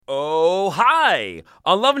hi.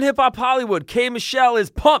 On Love and Hip Hop Hollywood, K. Michelle is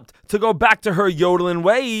pumped to go back to her yodeling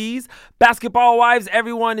ways. Basketball wives,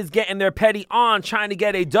 everyone is getting their petty on, trying to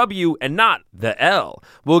get a W and not the L.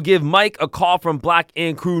 We'll give Mike a call from Black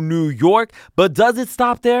Ink Crew, New York. But does it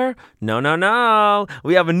stop there? No.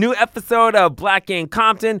 We have a new episode of Black Ink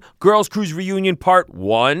Compton, Girls Cruise Reunion Part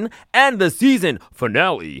 1, and the season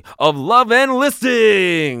finale of Love and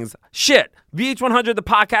Listings. Shit, VH100, the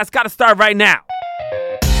podcast, gotta start right now.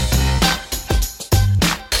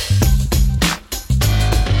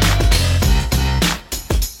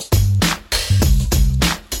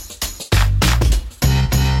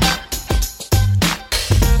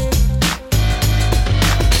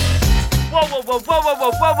 Welcome to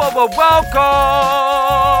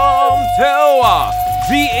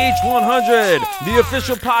VH100, the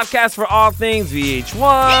official podcast for all things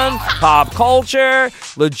VH1, pop culture,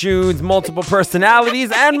 LeJune's multiple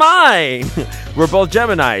personalities, and mine. We're both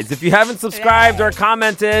Geminis. If you haven't subscribed or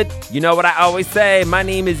commented, you know what I always say. My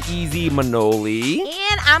name is Easy Manoli.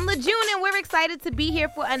 And I'm LeJune, and we're excited to be here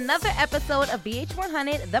for another episode of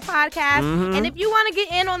VH100, the podcast. Mm-hmm. And if you want to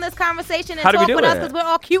get in on this conversation and How do we talk do with us, it? because we're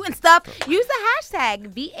all cute and stuff, use the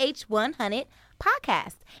hashtag VH100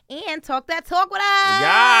 podcast and talk that talk with us.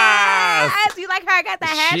 Yes. You like how I got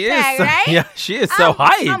that She hashtag, is so, right? Yeah, she is so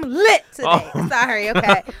hype. I'm lit today. Oh. Sorry,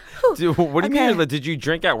 okay. Dude, what do you Okay. mean? Did you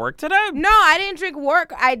drink at work today? No, I didn't drink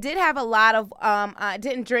work. I did have a lot of I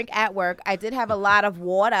didn't drink at work. I did have a lot of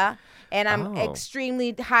water, and I'm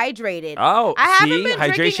extremely hydrated. Oh, I haven't see? been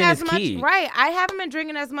Hydration drinking as is much. key. Right, I haven't been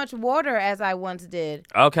drinking as much water as I once did.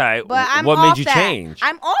 Okay. But I'm what off made you that. change?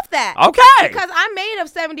 I'm off that. Okay. Because I'm made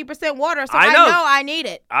of 70% water, so I I know. know I need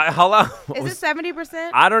it. Hello. Is it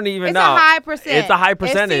 70%? I don't even It's know. a high percent. It's a high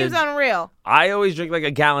percentage. It seems unreal. I always drink like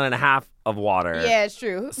a gallon and a half of water. Yeah, it's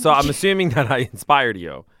true. So I'm assuming that I inspired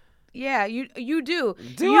you. Yeah, you do.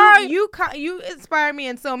 Do you, I? You inspire me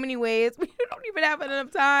in so many ways. We don't even have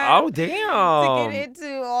enough time. Oh, To damn. get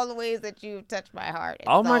into all the ways that you touch my heart. and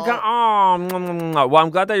Oh, my soul. God. Oh, well, I'm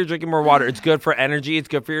glad that you're drinking more water. It's good for energy. It's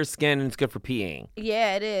good for your skin. And it's good for peeing.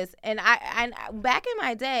 Yeah, it is. And I back in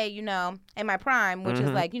my day, in my prime, which is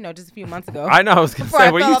like, just a few months ago. I know. I was going to before say,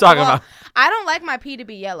 I what are fell you off the talking wall, about? I don't like my pee to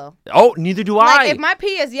be yellow. Oh, neither do I. Like, if my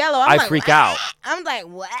pee is yellow, I'm I like, freak "What?" out. I'm like,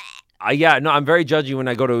 what? Yeah, no, I'm very judgy when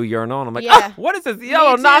I go to a urinal. And I'm like, Yeah. what is this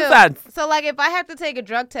yellow Me too. nonsense? So, like, if I have to take a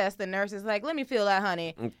drug test, the nurse is like, let me feel that,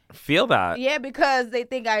 honey. Feel that. Yeah, because they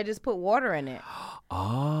think I just put water in it.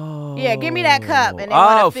 Oh. Yeah, give me that cup, and they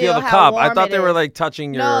wanna feel the how cup. I warm thought it they were is. like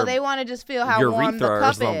touching your. No, they want to just feel how warm the urethra or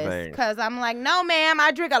cup is. something. Because I'm like, no, ma'am,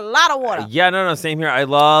 I drink a lot of water. Yeah, no, same here. I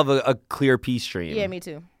love a clear pee stream. Yeah, me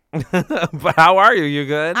too. But how are you? You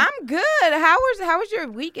good? I'm good. How was your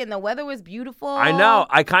weekend? The weather was beautiful. I know.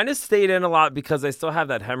 I kind of stayed in a lot because I still have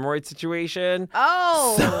that hemorrhoid situation.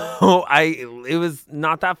 Oh. So it was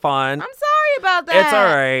not that fun. I'm sorry about that. It's all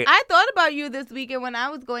right. I thought about you this weekend when I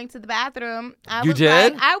was going to the bathroom. You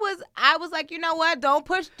did? I was like, you know what? Don't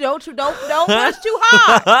push too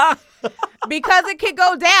hard because it could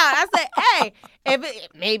go down. I said, hey,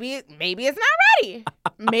 maybe it's not ready.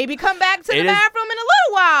 Maybe come back to the bathroom in a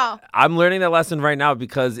little while. I'm learning that lesson right now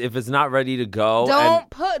because if it's not ready to go,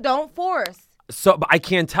 Don't force. So but I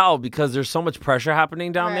can't tell because there's so much pressure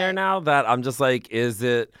happening down there Right. now that I'm just like, is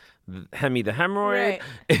it Hemi the hemorrhoid?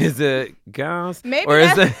 Right. Is it gas? Maybe or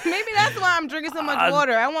is that's, it? maybe that's why I'm drinking so much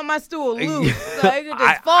water. I want my stool loose so it can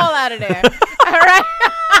I- just fall out of there. All right?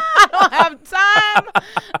 I don't have time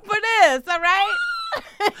for this, all right?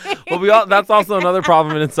 Well, that's also another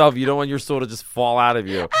problem in itself. You don't want your stool to just fall out of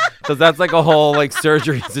you because that's like a whole like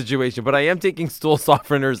surgery situation. But I am taking stool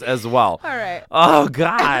softeners as well. All right. Oh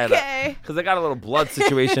God. Okay. Because I got a little blood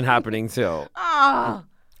situation happening too. Oh.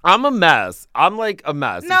 I'm a mess. I'm like a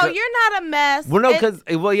mess. No, you're not a mess. Well, no, because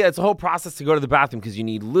it's a whole process to go to the bathroom because you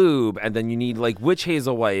need lube and then you need like witch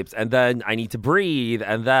hazel wipes and then I need to breathe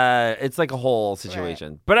and then it's like a whole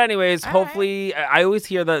situation. But anyways, hopefully, I always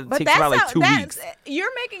hear that it takes about like 2 weeks. You're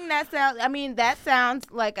making that sound. I mean, that sounds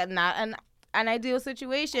like not an ideal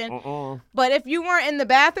situation. But if you weren't in the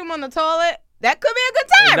bathroom on the toilet, that could be a good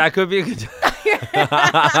time. That could be a good time.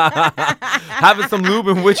 Having some lube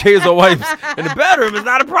and witch hazel wipes in the bedroom is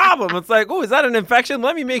not a problem. It's like, oh, is that an infection?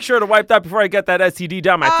 Let me make sure to wipe that before I get that STD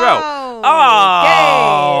down my throat.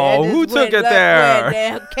 Okay. Who took it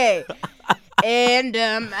there? Okay. And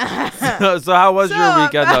so how was your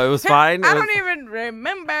weekend though? It was fine. I don't even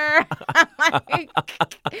remember.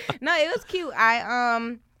 No, it was cute.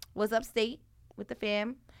 I was upstate with the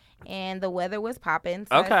fam. And the weather was popping,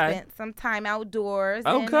 so I spent some time outdoors.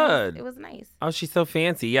 Oh, and good. It was nice. Oh, she's so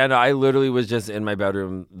fancy. Yeah, no, I literally was just in my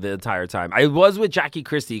bedroom the entire time. I was with Jackie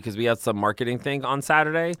Christie because we had some marketing thing on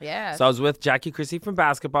Saturday. Yeah. So I was with Jackie Christie from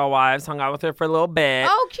Basketball Wives, hung out with her for a little bit.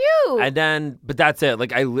 Oh, cute. And then, but that's it.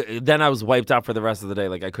 Like, then I was wiped out for the rest of the day.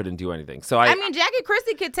 Like, I couldn't do anything. So I mean, Jackie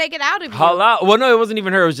Christie could take it out of you. Hello? Well, no, it wasn't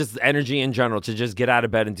even her. It was just energy in general to just get out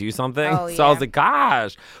of bed and do something. Oh, so I was like,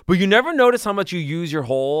 gosh. But you never notice how much you use your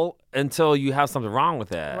hole until you have something wrong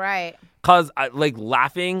with it. Right. Because, like,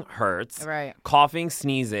 laughing hurts. Right. Coughing,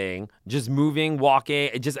 sneezing, just moving,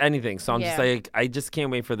 walking, just anything. So I'm just like, I just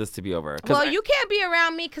can't wait for this to be over. Well, you can't be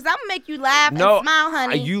around me because I'm going to make you laugh and smile,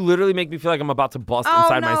 honey. You literally make me feel like I'm about to bust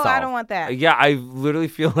inside myself. I don't want that. Yeah, I literally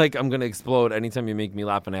feel like I'm going to explode anytime you make me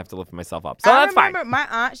laugh and I have to lift myself up. So that's fine. I remember my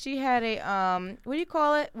aunt, she had a, what do you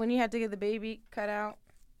call it when you had to get the baby cut out?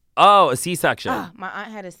 Oh, a C-section. My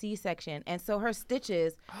aunt had a C-section, and so her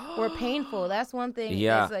stitches were painful. That's one thing.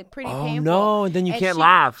 Yeah. That's like pretty painful. painful. Oh, no, and then you can't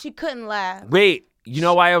laugh. She couldn't laugh. Wait, you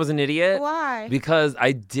know why I was an idiot? Why? Because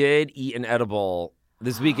I did eat an edible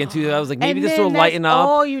this weekend too. I was like, maybe this will lighten up.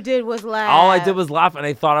 All you did was laugh. All I did was laugh, and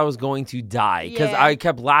I thought I was going to die because Yeah. I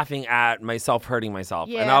kept laughing at myself hurting myself.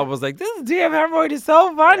 And Yeah. I was like, this damn hemorrhoid is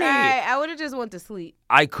so funny. Right. I would have just went to sleep.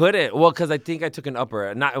 I couldn't. Well, because I think I took an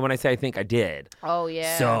upper. Not when I say I think I did. Oh,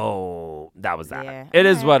 yeah. So that was that. Yeah. It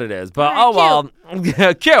is All what it is. But All well.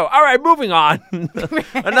 Cute. All right, moving on.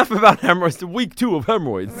 Enough about hemorrhoids. Week 2 of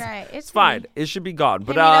hemorrhoids. Right. It's fine. It should be gone.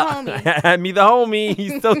 But Hand me the homie.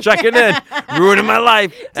 He's still checking in. Ruining my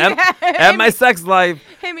life. And my sex life.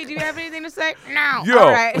 Hemi, do you have anything to say? No. Yo.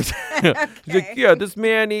 All right. He's like, yeah, this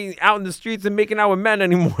man ain't out in the streets and making out with men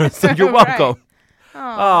anymore. So you're welcome.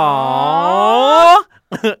 Aww.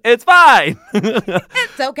 It's fine.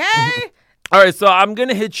 It's okay. All right, so I'm going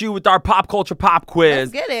to hit you with our pop culture pop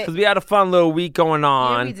quiz. Let's get it. Because we had a fun little week going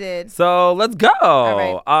on. Yeah, we did. So let's go.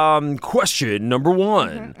 All right. Question number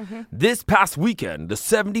 1. This past weekend, the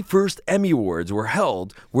 71st Emmy Awards were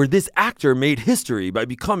held where this actor made history by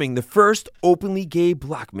becoming the first openly gay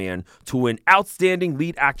black man to win Outstanding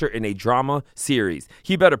Lead Actor in a Drama Series.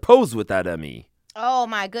 He better pose with that Emmy. Oh,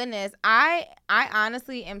 my goodness. I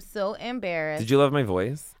honestly am so embarrassed. Did you love my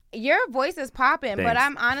voice? Your voice is popping, Thanks. but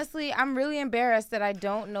I'm really embarrassed that I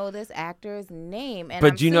don't know this actor's name. And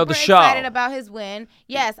But I'm you know the super show. excited about his win.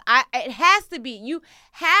 Yes, it has to be. You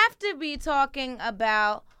have to be talking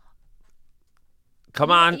about.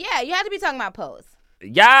 Come on. Yeah, you have to be talking about Pose.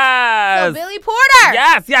 Yes. So Billy Porter.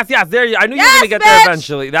 Yes. There I knew you were Yes, gonna get bitch. there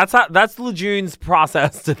eventually. That's LeJune's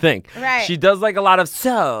process to think. Right. She does like a lot of.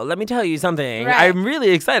 So let me tell you something. Right. I'm really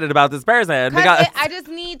excited about this person Because I just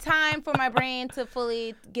need time for my brain to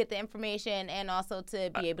fully get the information and also to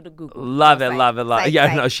be able to Google. love it.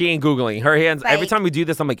 Yeah, no, she ain't googling. Her hands. Every time we do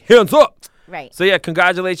this, I'm like, hands up. Right. So yeah,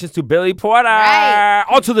 congratulations to Billy Porter. Right.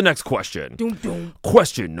 On to the next question. Doom, doom.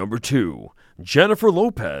 Question number 2. Jennifer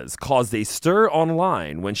Lopez caused a stir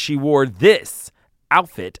online when she wore this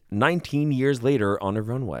outfit 19 years later on a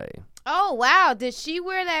runway. Oh, wow. Did she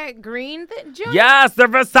wear that green jump? Yes, the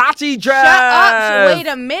Versace dress. Shut up. Wait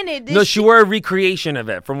a minute. She wore a recreation of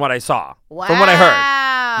it from what I saw. Wow. From what I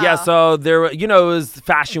heard. Yeah, so there, it was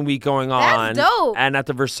Fashion Week going on. That's dope. And at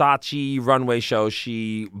the Versace runway show,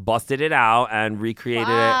 she busted it out and recreated it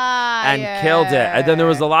and killed it. And then there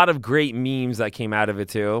was a lot of great memes that came out of it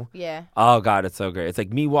too. Yeah. Oh, God, it's so great. It's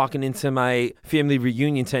like me walking into my family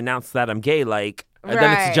reunion to announce that I'm gay, like. And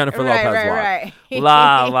then it's a Jennifer Lopez walk. Right.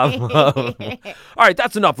 Love. All right,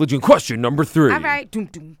 that's enough, LeJune. Question number 3. All right. Doom,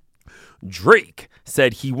 doom. Drake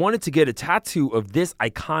said he wanted to get a tattoo of this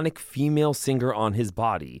iconic female singer on his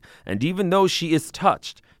body. And even though she is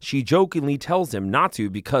touched, she jokingly tells him not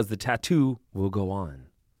to because the tattoo will go on.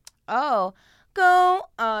 Oh. Go,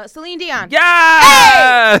 Celine Dion.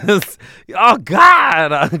 Yes! Hey! Oh,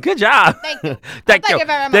 God. Good job. Thank you. Thank you.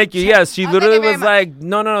 Very much. Thank you. Yes, she literally was much. like,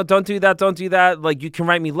 no, don't do that. Don't do that. Like, you can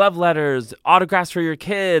write me love letters, autographs for your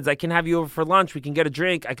kids. I can have you over for lunch. We can get a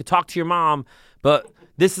drink. I could talk to your mom. But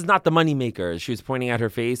this is not the moneymaker. She was pointing at her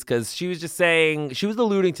face because she was just saying, she was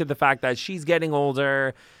alluding to the fact that she's getting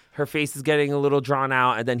older. Her face is getting a little drawn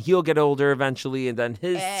out, and then he'll get older eventually, and then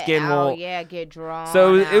his skin will... get drawn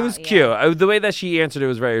So out, it was cute. The way that she answered it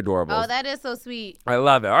was very adorable. Oh, that is so sweet. I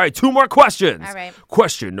love it. All right, 2 more questions. All right.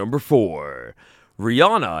 Question number 4.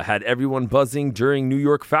 Rihanna had everyone buzzing during New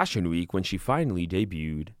York Fashion Week when she finally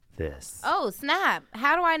debuted this. Oh, snap.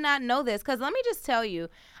 How do I not know this? Because let me just tell you,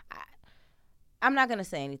 I'm not gonna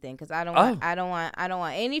say anything because I don't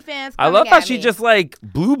want any fans. I love how she just like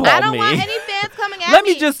blue balled me. I don't want any fans coming at me. Let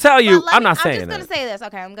me just tell you, I'm not saying it. I'm just gonna say this.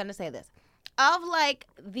 Okay, I'm gonna say this. Of like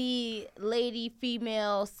the lady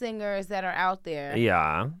female singers that are out there.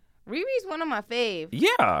 Yeah. Riri's one of my fave.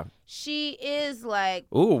 Yeah. She is like...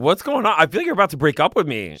 Ooh, what's going on? I feel like you're about to break up with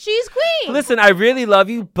me. She's queen. Listen, I really love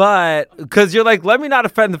you, but... Because you're like, let me not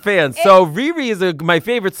offend the fans. So Riri is my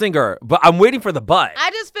favorite singer, but I'm waiting for the but.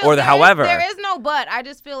 I just feel... Or the however. There is no but. I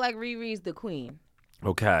just feel like Riri's the queen.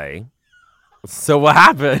 Okay. So what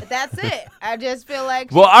happened? That's it. I just feel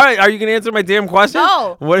like... Well, all right. Are you going to answer my damn question?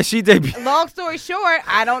 No. What did she debut? Long story short,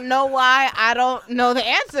 I don't know why I don't know the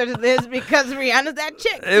answer to this because Rihanna's that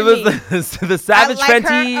chick to It was me. the Savage I like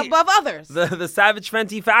Fenty... her above others. The Savage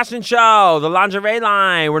Fenty fashion show, the lingerie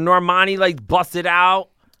line where Normani like busted out.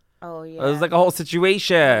 Oh, yeah. It was like a whole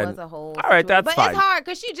situation. It was a whole All right, that's but fine. But it's hard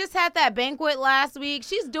because she just had that banquet last week.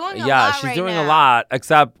 She's doing a lot Yeah, she's doing a lot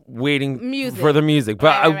except waiting for the music.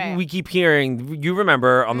 But right. We keep hearing, you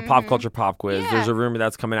remember on the Pop Culture Pop Quiz, there's a rumor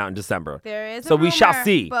that's coming out in December. There is so a rumor, we shall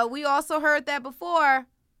see. But we also heard that before.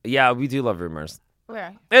 Yeah, we do love rumors.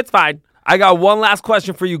 Where? It's fine. I got one last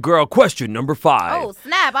question for you, girl. Question number 5. Oh,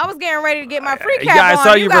 snap. I was getting ready to get my free cap Yeah, I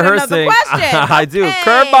saw on. you got rehearsing. Question. I do. Okay.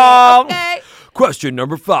 Curveball. Okay. Question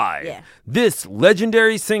number 5. Yeah. This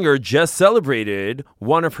legendary singer just celebrated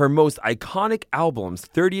one of her most iconic albums'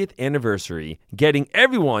 30th anniversary, getting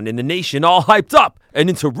everyone in the nation all hyped up and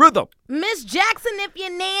into rhythm. Miss Jackson, if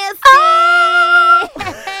you're nasty.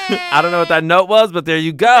 I don't know what that note was, but there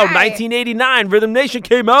you go. Right. 1989, Rhythm Nation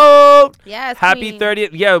came out. Yes, Happy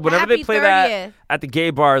 30th. Yeah, whenever they play 30th. that at the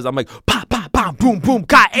gay bars, I'm like, pop, pop, pop, boom, boom,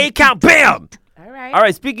 got 8 count, bam. All right. All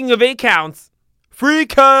right, speaking of 8 counts,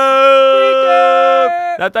 Freak out!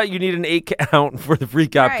 I thought you need an 8 count for the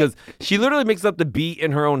freak out because she literally makes up the beat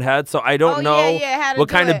in her own head. So I don't know what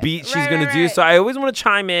kind of beat she's going to do. So I always want to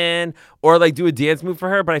chime in or like do a dance move for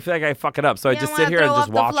her, but I feel like I fuck it up. So I just sit here and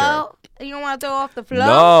just watch her. You don't want to throw off the flow?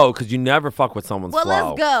 No, because you never fuck with someone's flow. Well,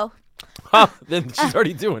 let's go. Then she's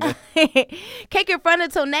already doing it. Cake in front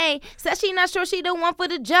of Tone says she not sure she the one for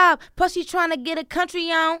the job. Plus she trying to get a country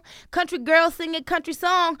on. Country girl singing country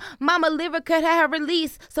song. Mama Lyrica had her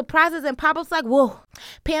release. Surprises and pop-ups like whoa.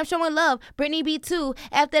 Pam showing love. Brittany B too.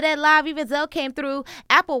 After that live, even Zell came through.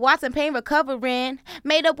 Apple Watson pain recovering.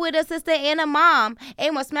 Made up with her sister and her mom.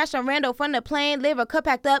 A1 smashed on Randall from the plane. Lyrica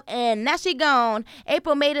packed up and now she gone.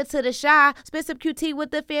 April made it to the shy. Spent some QT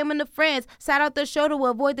with the fam and the friends. Sat out the show to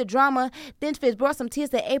avoid the drama. Then Fitz brought some tears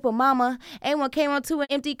to April mama. A1 came onto an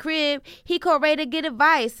empty crib. He called Ray to get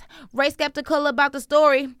advice. Ray skeptical about the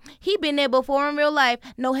story. He been there before in real life.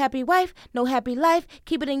 No happy wife, no happy life.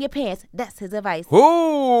 Keep it in your pants. That's his advice.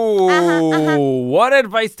 Ooh, what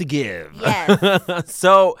advice to give? Yes.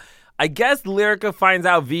 So I guess Lyrica finds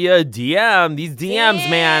out via DM. These DMs,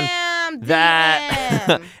 man.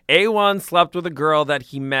 That A1 slept with a girl that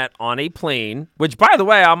he met on a plane, which, by the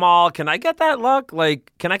way, I'm all, can I get that luck?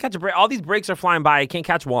 Like, can I catch a break? All these breaks are flying by. I can't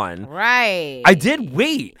catch one. Right. I did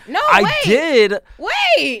wait. No, I wait. did.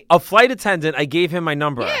 Wait. A flight attendant, I gave him my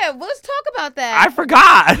number. Yeah, let's talk about that. I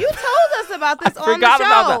forgot. You told us about this on the forgot show.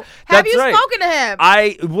 about that. Have That's you right. spoken to him?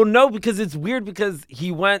 Well, no, because it's weird because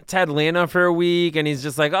he went to Atlanta for a week and he's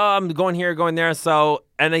just like, oh, I'm going here, going there. So,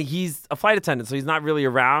 and he's a flight attendant, so he's not really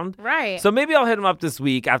around. Right. So maybe I'll hit him up this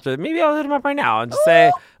week maybe I'll hit him up right now and just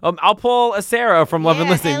say, I'll pull a Sarah from Love and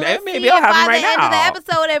Listening. Maybe I'll have him right now. By the end of the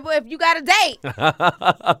episode, if you got a date.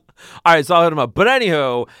 All right, so I'll hit him up. But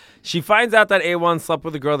anywho, she finds out that A1 slept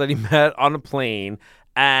with a girl that he met on a plane.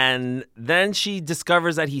 And then she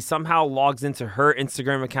discovers that he somehow logs into her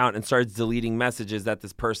Instagram account and starts deleting messages that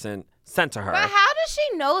this person sent to her. But how does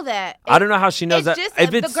she know that? I don't know how she knows that. Just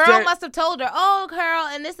if the girl must have told her, oh, girl,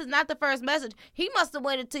 and this is not the first message. He must have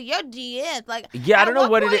waited till your DMs. Like, yeah, I don't know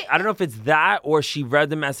what it is. I don't know if it's that or she read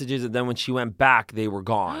the messages and then when she went back, they were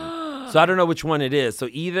gone. So I don't know which one it is. So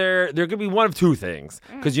either there could be one of two things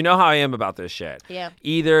because you know how I am about this shit. Yeah.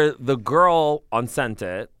 Either the girl unsent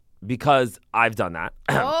it because I've done that.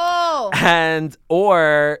 Oh.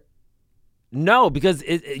 or no, because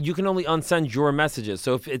you can only unsend your messages.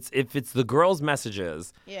 So if it's the girl's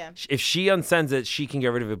messages, if she unsends it, she can get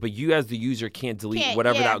rid of it. But you as the user can't delete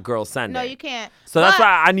whatever that girl's sending. No, you can't. So that's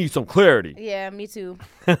why I need some clarity. Yeah, me too.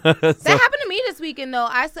 That happened to me this weekend though.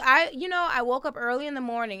 I woke up early in the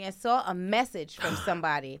morning and saw a message from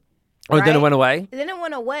somebody. Oh, then it went away? Then it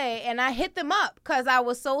went away, and I hit them up because I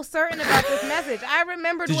was so certain about this message. I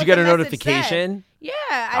remembered Did what you get the a message notification? said. Yeah.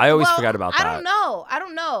 I always forgot about that. I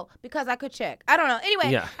don't know because I could check. I don't know.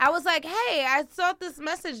 Anyway, I was like, hey, I saw this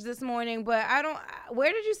message this morning, but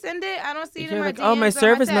where did you send it? I don't see it in my DMs. Oh, my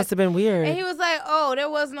service must have been weird. And he was like, oh, there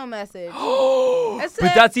was no message.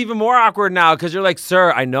 But that's even more awkward now because you're like,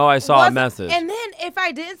 sir, I know I saw a message. And then if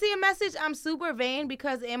I didn't see a message, I'm super vain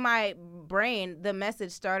because in my brain, the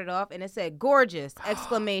message started off and it said gorgeous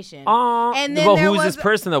exclamation. And then well, there who's was this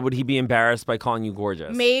person though? Would he be embarrassed by calling you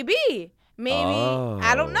gorgeous? Maybe.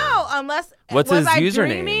 I don't know. Unless what's was his I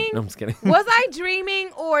username? Dreaming? No, I'm just kidding. Was I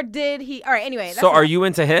dreaming or did he? All right. Anyway. So are you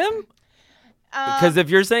into him? Because if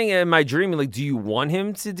you're saying am I dreaming, like, do you want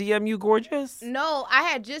him to DM you gorgeous? No, I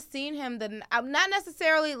had just seen him. Not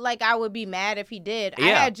necessarily like I would be mad if he did. Yeah. I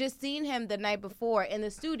had just seen him the night before in the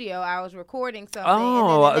studio. I was recording something.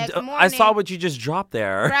 Oh, and then the next morning, I saw what you just dropped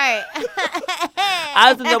there. Right.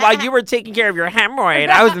 I was in the while you were taking care of your hemorrhoid.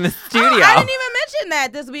 I was in the studio. Oh, I didn't even mention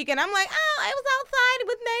that this weekend. I'm like, I was outside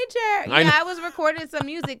with nature. I was recording some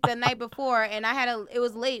music the night before, and it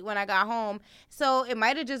was late when I got home. So it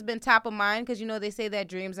might have just been top of mind because, they say that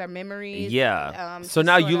dreams are memories. Yeah. So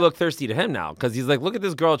now you look thirsty to him now because he's like, look at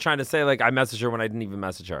this girl trying to say, like, I messaged her when I didn't even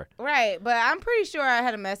message her. Right. But I'm pretty sure I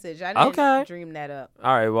had a message. I didn't dream that up.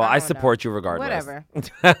 All right. Well, I support you regardless.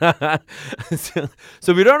 Whatever.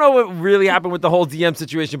 So we don't know what really happened with the whole DM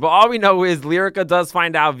situation, but all we know is Lyrica does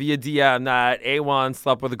find out via DM that A1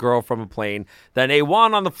 slept with a girl from a plane. Then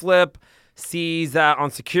A1 on the flip sees that on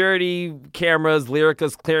security cameras,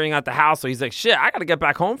 Lyrica's clearing out the house. So he's like, shit, I got to get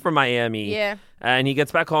back home from Miami. Yeah. And he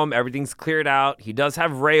gets back home. Everything's cleared out. He does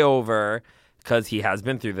have Ray over because he has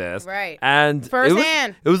been through this. Right. And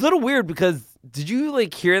firsthand. It was a little weird because did you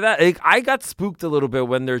like hear that? Like, I got spooked a little bit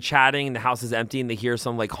when they're chatting and the house is empty and they hear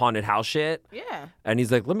some like haunted house shit. Yeah. And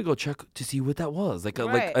he's like, let me go check to see what that was. Like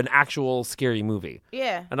an actual scary movie.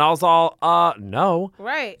 Yeah. And I was all, no.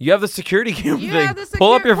 Right. You have the security camera thing.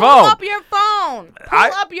 Pull up your phone. Pull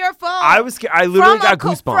up your phone. I was scared. I literally got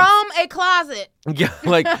goosebumps. From a closet. Yeah,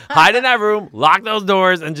 like hide in that room, lock those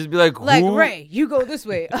doors, and just be like, like, Ray, you go this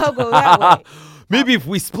way, I'll go that way. Maybe if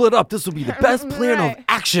we split up, this will be the best plan of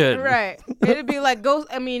action. Right. It'd be like what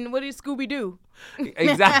did Scooby do?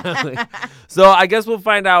 Exactly. So I guess we'll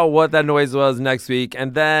find out what that noise was next week.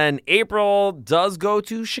 And then April does go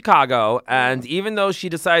to Chicago. And even though she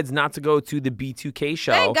decides not to go to the B2K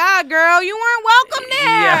show. Thank God, girl. You weren't welcome there.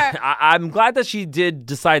 Yeah, I'm glad that she did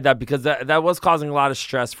decide that because that was causing a lot of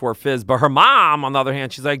stress for Fizz. But her mom, on the other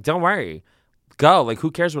hand, she's like, don't worry. Go. Like, who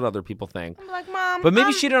cares what other people think? I'm like, Mom. But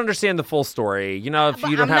maybe she didn't understand the full story. If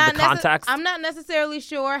you don't have the context. I'm not necessily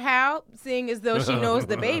sure how, seeing as though she knows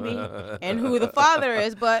the baby and who the father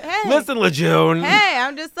is. But hey. Listen, LeJune. Hey,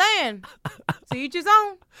 I'm just saying. To each his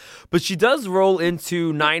own. But she does roll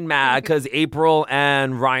into Nine Mad because April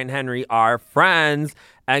and Ryan Henry are friends.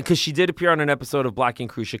 And because she did appear on an episode of Black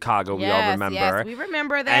Ink Crew Chicago, we all remember. Yes, we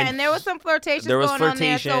remember that. And there was some flirtation going on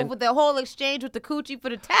there. So with the whole exchange with the coochie for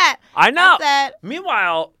the tat. I know.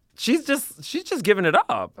 Meanwhile, she's just giving it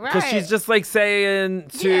up. Because she's just like saying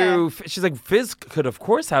she's like, Fizz could of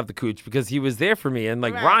course have the cooch because he was there for me. And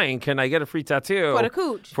like, Ryan, can I get a free tattoo? For the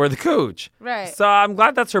cooch. For the cooch. Right. So I'm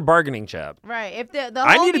glad that's her bargaining chip. Right. If the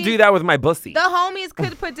I need to do that with my bussy. The homies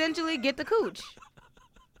could potentially get the cooch.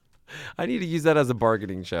 I need to use that as a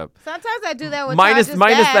bargaining chip. Sometimes I do that with minus dad. the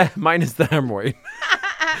hemorrhoid.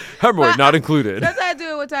 Hemorrhoid not included. Sometimes I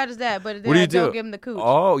do it with Taj's dad, but what do you do? Don't give him the cooch.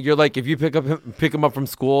 Oh, you're like if you pick him up from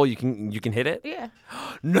school, you can hit it? Yeah.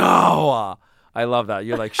 No. I love that.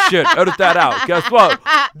 You're like, shit, edit that out. Guess what?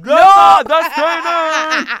 No, that's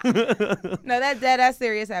training. No, that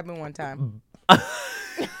serious happened one time.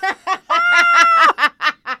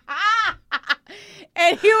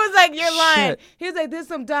 And he was like, you're lying. He was like, this is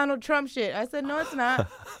some Donald Trump shit. I said, no, it's not.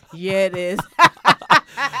 Yeah, it is.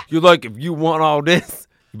 You're like, if you want all this,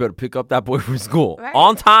 you better pick up that boy from school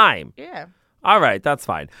on time. Yeah. All right, that's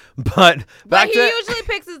fine. But he usually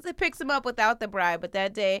picks him up without the bride. But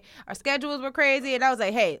that day, our schedules were crazy, and I was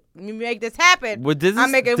like, "Hey, let me make this happen." Did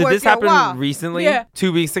this happen recently? Yeah.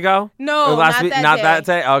 2 weeks ago? No, last week. Not that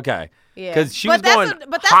day. Okay. Yeah, because she was going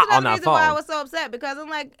but that's hot another on that reason phone. why I was so upset because I'm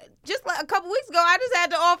like, just like a couple weeks ago, I just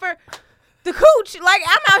had to offer the cooch. Like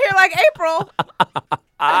I'm out here like April.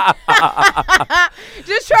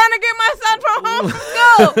 Just trying to get my son from home from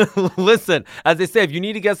school. Listen, as they say, if you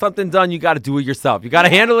need to get something done, you got to do it yourself. You got to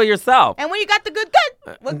handle it yourself. And when you got the good,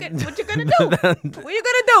 what you gonna do? What you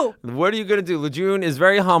gonna do? What are you gonna do? LeJune is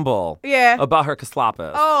very humble. Yeah. About her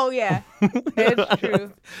kaslapas. Oh yeah, it's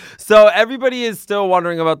true. So everybody is still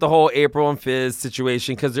wondering about the whole April and Fizz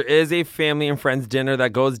situation because there is a family and friends dinner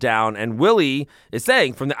that goes down, and Willie is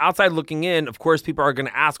saying from the outside looking in, of course, people are going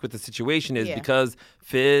to ask what the situation is because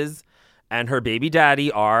Fizz and her baby daddy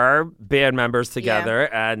are band members together,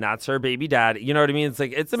 and that's her baby daddy. You know what I mean? It's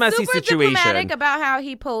like it's a messy situation. Super diplomatic about how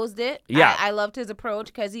he posed it. Yeah, I loved his approach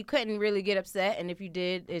because he couldn't really get upset, and if you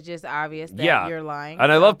did, it's just obvious that you're lying. And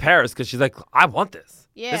I love Paris because she's like, I want this.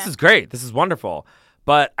 Yeah, this is great. This is wonderful.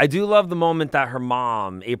 But I do love the moment that her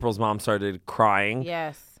mom, April's mom, started crying.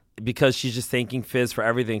 Yes. because she's just thanking Fizz for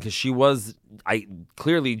everything, because she was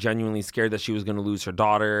clearly genuinely scared that she was going to lose her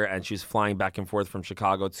daughter, and she was flying back and forth from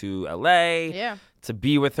Chicago to LA to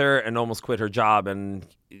be with her and almost quit her job. And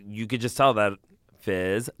you could just tell that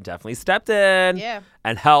Fizz definitely stepped in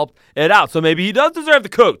and helped it out. So maybe he does deserve the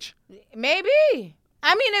coach. Maybe.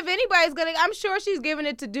 I mean, if anybody's going to, I'm sure she's giving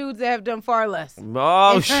it to dudes that have done far less in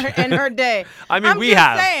her day. I mean, we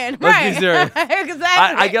have. Saying, Let's be serious.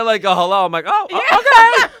 Exactly. I get like a hello. I'm like, okay.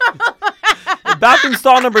 Bathroom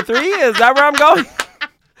stall number 3? Is that where I'm going?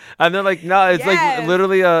 And they're like, no, it's like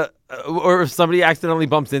literally or if somebody accidentally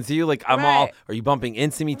bumps into you, like are you bumping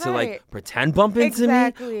into me to like pretend bump into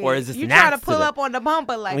me? Or is this an accident? You trying to pull up on the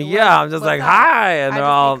bumper like, I'm just like, hi. And they're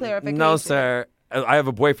all, no, sir. I have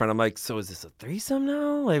a boyfriend. I'm like, so is this a threesome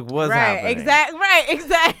now? Like, what's happening?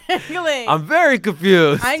 Exactly. I'm very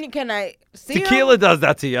confused. Can I see Tequila does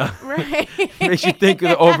that to you. Right. Makes you think of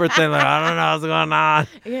the overthink. Like, I don't know what's going on.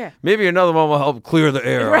 Yeah. Maybe another one will help clear the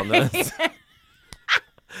air on this.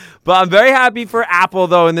 But I'm very happy for Apple,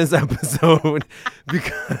 though, in this episode,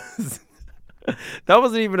 because that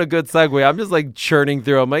wasn't even a good segue. I'm just like churning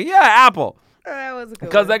through. I'm like, yeah, Apple. That was a good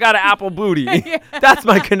Because I got an Apple booty. That's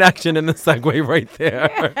my connection in the segue right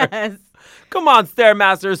there. Yes. Come on,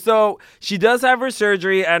 Stairmaster. So she does have her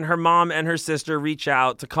surgery, and her mom and her sister reach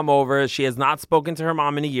out to come over. She has not spoken to her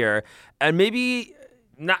mom in a year. And maybe,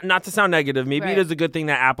 not to sound negative, maybe it is a good thing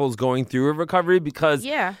that Apple's going through a recovery, because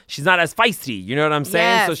she's not as feisty. You know what I'm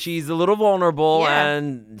saying? Yes. So she's a little vulnerable,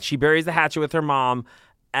 and she buries the hatchet with her mom.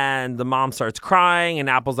 And the mom starts crying, and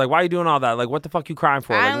Apple's like, why are you doing all that? Like, what the fuck you crying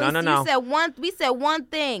for? Like, no. We said one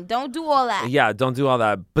thing. Don't do all that. Yeah, don't do all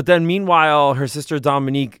that. But then meanwhile, her sister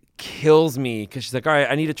Dominique kills me, because she's like, all right,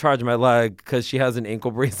 I need to charge my leg because she has an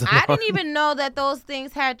ankle bracelet I didn't even know that those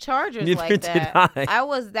things had chargers like that.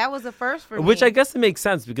 That was a first for me. Which I guess it makes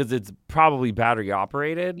sense, because it's probably battery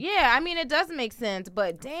operated. Yeah, I mean, it does make sense,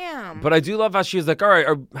 but damn. But I do love how she was like, all right,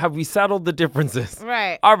 have we settled the differences?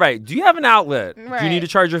 Right. All right, do you have an outlet? Right. Do you need to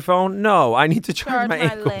charge your phone? No, I need to charge my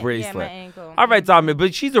ankle bracelet. Yeah, my ankle. All right, Dominic,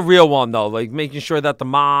 but she's a real one, though, like making sure that the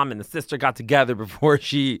mom and the sister got together before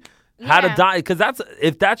she had to die, because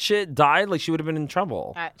if that shit died, like, she would have been in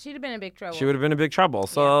trouble. She'd have been in big trouble. She would have been in big trouble.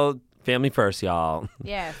 So family first, y'all.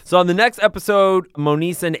 Yes. So on the next episode,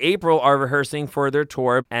 Moniece and April are rehearsing for their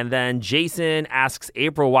tour, and then Jason asks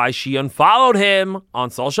April why she unfollowed him on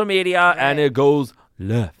social media, and it goes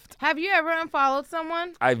left. Have you ever unfollowed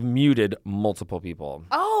someone? I've muted multiple people.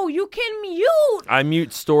 Oh, you can mute. I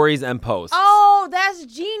mute stories and posts. Oh, that's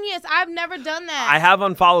genius. I've never done that. I have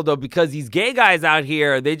unfollowed, though, because these gay guys out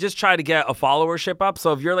here, they just try to get a followership up.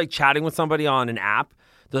 So if you're like chatting with somebody on an app,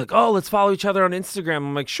 they're like, oh, let's follow each other on Instagram.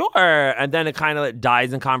 I'm like, sure. And then it kind of like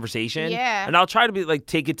dies in conversation. Yeah. And I'll try to be like,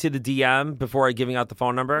 take it to the DM before giving out the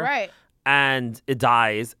phone number. Right. And it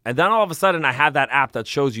dies. And then all of a sudden, I have that app that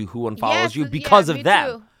shows you who unfollows you because of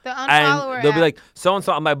them. Too. The unfollower and they'll be like,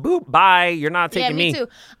 so-and-so. I'm like, boop, bye. You're not taking me. Me too.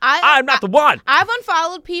 I'm not the one. I've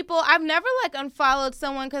unfollowed people. I've never, like, unfollowed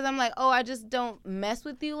someone because I'm like, oh, I just don't mess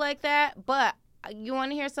with you like that. But you want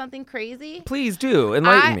to hear something crazy? Please do.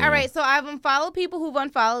 Enlighten me. All right, so I've unfollowed people who've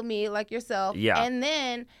unfollowed me, like yourself. Yeah. And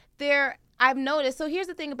then I've noticed. So here's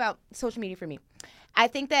the thing about social media for me. I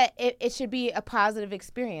think that it should be a positive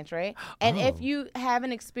experience, right? And if you have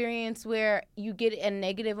an experience where you get a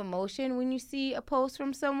negative emotion when you see a post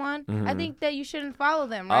from someone, I think that you shouldn't follow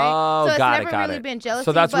them, right? Oh, so it's got never really been jealousy.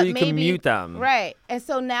 So that's but where you maybe, can mute them. Right. And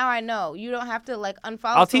so now I know. You don't have to, like,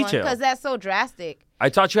 unfollow I'll someone teach you. because that's so drastic. I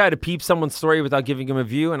taught you how to peep someone's story without giving them a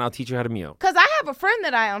view, and I'll teach you how to mute. Because I have a friend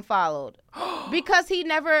that I unfollowed because he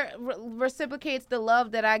never reciprocates the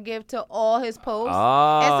love that I give to all his posts.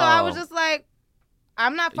 Oh. And so I was just like,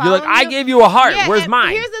 I'm not following you. You're like, I gave you a heart. Where's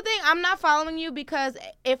mine? Here's the thing. I'm not following you because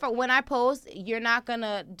when I post, you're not going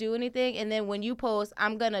to do anything. And then when you post,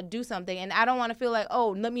 I'm going to do something. And I don't want to feel like,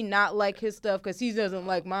 oh, let me not like his stuff because he doesn't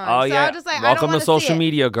like mine. Oh, so yeah. I'm just like, Welcome I don't to social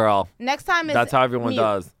media, girl. Next time is That's how everyone mute.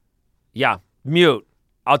 does. Yeah. Mute.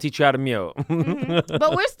 I'll teach you how to mute.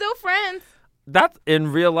 But we're still friends. That's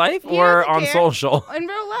in real life He or doesn't on care. social? In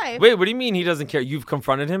real life. Wait, what do you mean he doesn't care? You've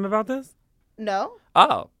confronted him about this? No.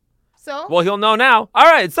 Oh. So? Well, he'll know now. All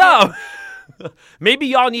right, so maybe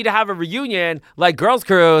y'all need to have a reunion like Girls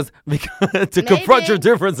Cruise to confront your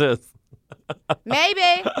differences.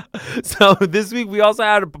 Maybe. So this week we also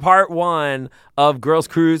had part 1 of Girls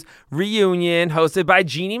Cruise reunion hosted by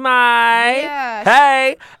Jeannie Mai. Yeah.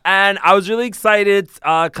 Hey, and I was really excited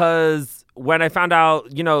because when I found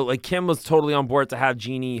out, like Kim was totally on board to have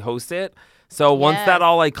Jeannie host it. So once that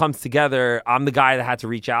all like comes together, I'm the guy that had to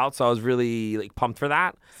reach out. So I was really like pumped for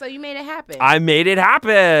that. So you made it happen. I made it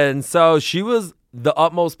happen. So she was the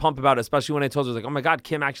utmost pump about it, especially when I told her, like, oh my God,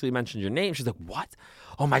 Kim actually mentioned your name. She's like, what?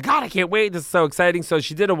 Oh my God, I can't wait. This is so exciting. So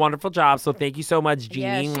she did a wonderful job. So thank you so much,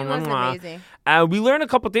 Jeannie. Yeah, she was amazing. And we learned a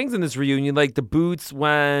couple things in this reunion, like the boots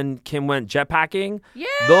when Kim went jetpacking. Yeah.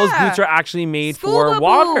 Those boots are actually made Scuba for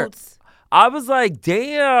water. boots. I was like,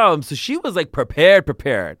 damn. So she was like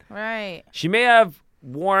prepared. Right. She may have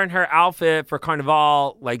worn her outfit for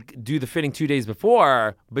Carnival, like do the fitting 2 days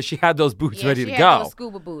before, but she had those boots ready to she go. had those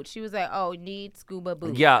scuba boots. She was like, oh, need scuba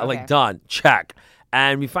boots. Yeah, Okay. like done. Check.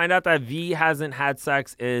 And we find out that V hasn't had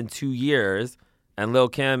sex in 2 years and Lil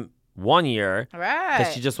Kim 1 year. Right.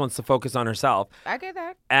 Because she just wants to focus on herself. I get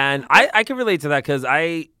that. And I can relate to that because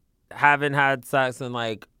I haven't had sex in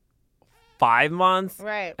like 5 months.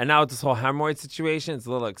 Right. And now with this whole hemorrhoid situation, it's a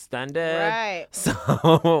little extended. Right.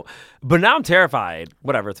 So, but now I'm terrified.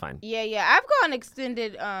 Whatever, it's fine. Yeah. I've gone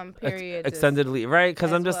extended periods. Extended leave, right?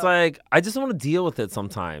 Because I'm just like, I just want to deal with it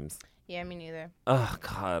sometimes. Yeah, me neither. Oh,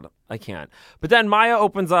 God, I can't. But then Maya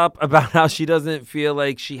opens up about how she doesn't feel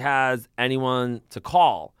like she has anyone to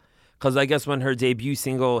call. Because I guess when her debut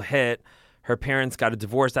single hit, her parents got a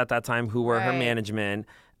divorce at that time who were her management.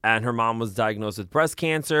 And her mom was diagnosed with breast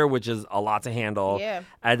cancer, which is a lot to handle. Yeah.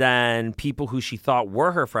 And then people who she thought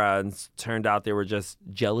were her friends turned out they were just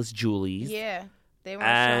jealous Julies. Yeah. They weren't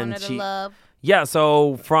showing her the love. Yeah,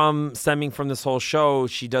 so stemming from this whole show,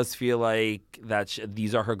 she does feel like that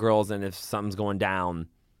these are her girls, and if something's going down,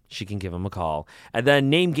 she can give them a call. And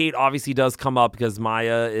then Namegate obviously does come up because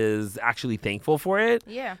Maya is actually thankful for it.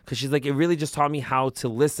 Yeah. Because she's like, it really just taught me how to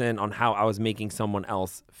listen on how I was making someone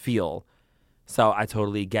else feel. So I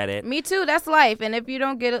totally get it. Me too. That's life. And if you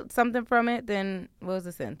don't get something from it, then what was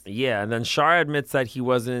the sense? Yeah, and then Shar admits that he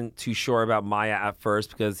wasn't too sure about Maya at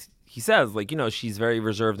first because he says, like, she's very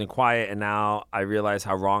reserved and quiet, and now I realize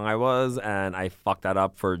how wrong I was, and I fucked that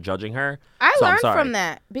up for judging her. I learned from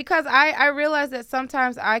that because I realized that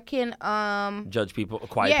sometimes I can judge people,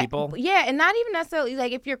 quiet people. Yeah, and not even necessarily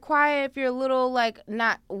like if you're quiet, if you're a little like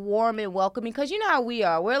not warm and welcoming, because you know how we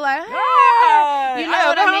are. We're like, hey, you know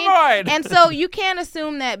what I mean? And so you can't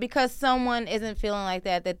assume that because someone isn't feeling like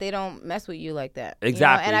that they don't mess with you like that.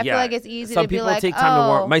 Exactly. And I feel like it's easy Some to be people like, take time to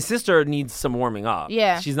warm. My sister needs some warming up.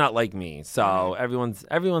 Yeah. She's not like me, so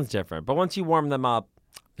everyone's different. But once you warm them up,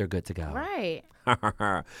 they're good to go. Right.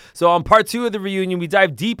 So on part 2 of the reunion, we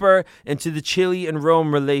dive deeper into the Chili and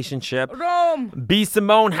Rome relationship. B.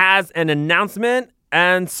 Simone has an announcement,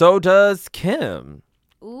 and so does Kim.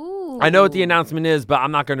 Ooh. I know what the announcement is, but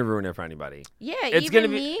I'm not going to ruin it for anybody. Yeah, it's even gonna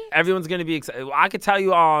be, me. Everyone's going to be excited. I could tell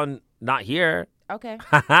you on Not Here. Okay.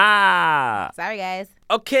 Ha Sorry, guys.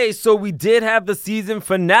 Okay, so we did have the season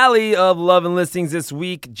finale of Love and Listings this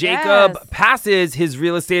week. Jacob passes his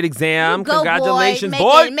real estate exam. Go, Congratulations,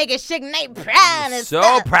 boy. Make it Suge Knight proud.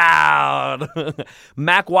 So proud.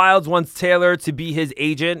 Mac Wilds wants Taylor to be his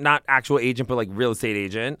agent, not actual agent, but like real estate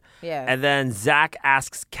agent. Yeah. And then Zach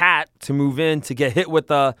asks Kat to move in to get hit with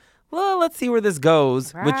the, well, let's see where this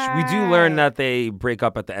goes, which we do learn that they break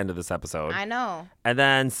up at the end of this episode. I know. And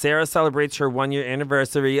then Sarah celebrates her 1-year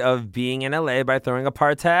anniversary of being in LA by throwing a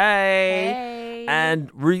party. Hey. And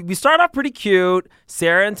we start off pretty cute.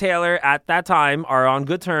 Sarah and Taylor at that time are on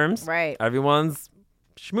good terms. Right. Everyone's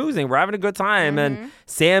schmoozing. We're having a good time. And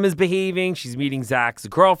Sam is behaving. She's meeting Zach's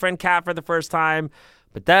girlfriend, Kat, for the first time.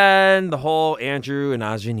 But then the whole Andrew and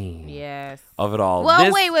Ajani of it all.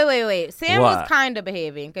 Well, wait. Sam was kind of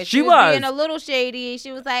behaving because she was being a little shady.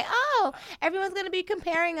 She was like, "Oh, everyone's gonna be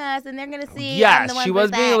comparing us, and they're gonna see." Yeah, she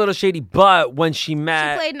was being a little shady. But when she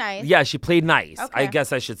met, she played nice. Yeah, she played nice. Okay. I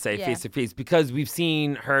guess I should say face to face because we've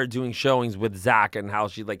seen her doing showings with Zach and how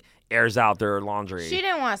she like airs out their laundry. She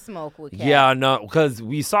didn't want smoke with Kat. Yeah, no, because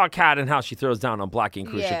we saw Kat and how she throws down on Black Ink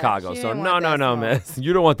Crew Chicago. So no, miss,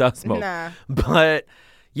 you don't want that smoke. Nah. But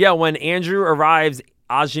yeah, when Andrew arrives,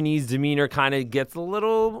 Ajani's demeanor kind of gets a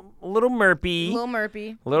little murpy. A little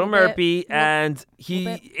murpy. And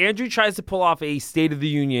Andrew tries to pull off a State of the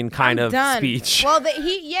Union kind of speech. Well,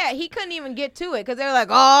 he couldn't even get to it because they were like,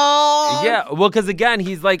 oh. Yeah, well, because again,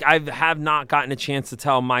 he's like, I have not gotten a chance to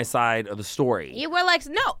tell my side of the story. Yeah, we're like,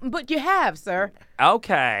 no, but you have, sir.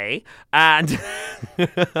 Okay. And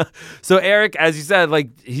so Eric, as you said,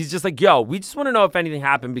 like, he's just like, yo, we just want to know if anything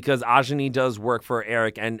happened because Ajani does work for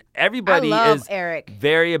Eric and everybody is Eric.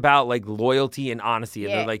 Very about like loyalty and honesty.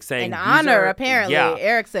 And they're like saying, and honor, apparently. Yeah.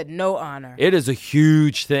 Eric said no honor. It is a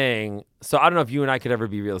huge thing. So I don't know if you and I could ever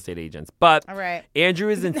be real estate agents, but all right. Andrew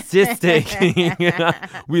is insisting.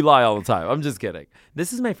 We lie all the time. I'm just kidding.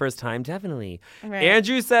 This is my first time, definitely. Right.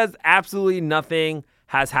 Andrew says absolutely nothing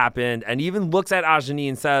has happened and even looks at Ajani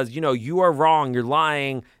and says, you are wrong. You're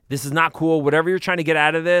lying. This is not cool. Whatever you're trying to get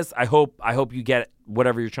out of this, I hope you get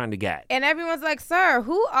whatever you're trying to get. And everyone's like, sir,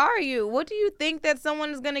 who are you? What do you think that someone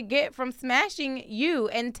is going to get from smashing you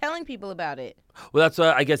and telling people about it? Well, that's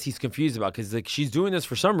what I guess he's confused about, because like she's doing this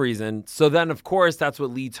for some reason. So then, of course, that's what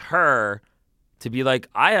leads her to be like,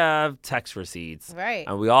 I have text receipts. Right.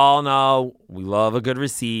 And we all know we love a good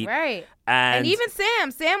receipt. Right. And even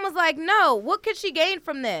Sam was like, no, what could she gain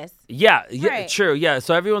from this? Yeah, Right. true. Yeah.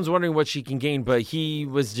 So everyone's wondering what she can gain, but he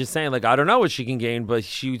was just saying, like, I don't know what she can gain, but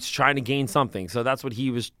she's trying to gain something. So that's what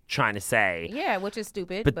he was trying to say. Yeah, which is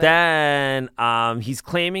stupid. But then he's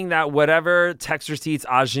claiming that whatever text receipts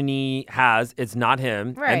Ajani has, it's not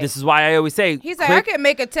him. Right. And this is why I always say, he's like, I can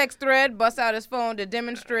make a text thread, bust out his phone to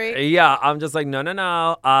demonstrate. Yeah, I'm just like, no.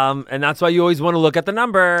 And that's why you always want to look at the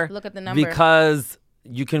number. Look at the number. Because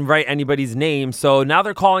you can write anybody's name. So now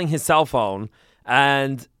they're calling his cell phone,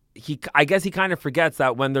 and I guess he kind of forgets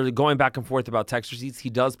that when they're going back and forth about text receipts, he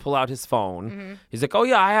does pull out his phone. Mm-hmm. He's like, oh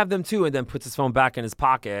yeah, I have them too, and then puts his phone back in his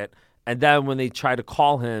pocket. And then when they try to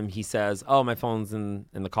call him, he says, oh, my phone's in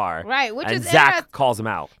the car. Right, which and is Zach calls him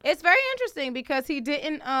out. It's very interesting because he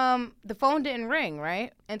didn't, the phone didn't ring,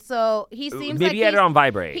 right? And so he seems Maybe like he had it on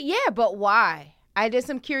vibrate. Yeah, but why? I just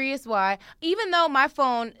am curious why. Even though my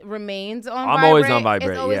phone remains on I'm vibrate. always on vibrate,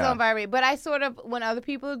 It's always yeah. on vibrate. But I sort of, when other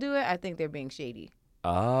people do it, I think they're being shady.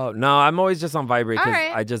 Oh, no, I'm always just on vibrate because All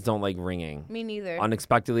right. I just don't like ringing. Me neither.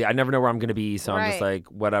 Unexpectedly. I never know where I'm going to be, so I'm just Right. like,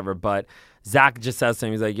 whatever. But Zach just says to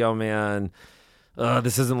him, he's like, yo, man,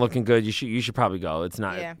 this isn't looking good. You should probably go. It's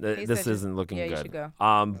not. Yeah, he This said isn't looking yeah, good. you should go.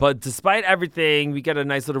 But despite everything, we get a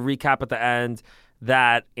nice little recap at the end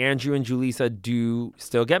that Andrew and Julissa do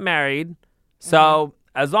still get married. So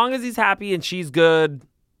as long as he's happy and she's good,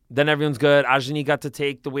 then everyone's good. Ajani got to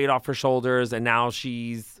take the weight off her shoulders, and now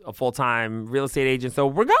she's a full-time real estate agent. So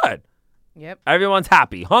we're good. Yep. Everyone's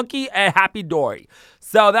happy. Hunky and happy dory.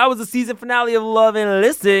 So that was the season finale of Love and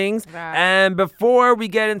Listings. Right. And before we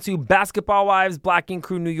get into Basketball Wives, Black Ink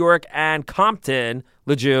Crew New York, and Compton,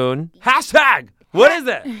 Lejeune, hashtag, what is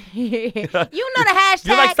it? You know the hashtag.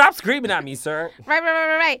 You're like, stop screaming at me, sir.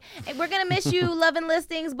 Right. And we're going to miss you, Love and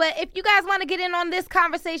Listings. But if you guys want to get in on this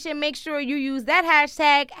conversation, make sure you use that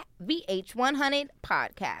hashtag VH100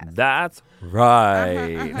 podcast. That's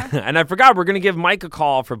right. And I forgot, we're going to give Mike a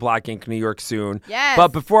call for Black Ink New York soon. Yes. But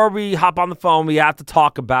before we hop on the phone, we have to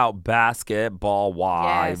talk about Basketball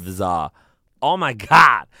Wives. Yes. Oh, my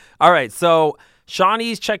God. All right, so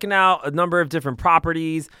Shawnee's checking out a number of different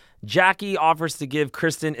properties. Jackie offers to give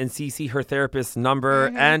Kristen and Cece her therapist's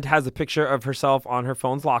number and has a picture of herself on her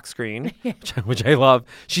phone's lock screen, which I love.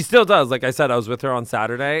 She still does. Like I said, I was with her on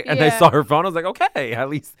Saturday, and I Yeah. saw her phone. I was like, okay, at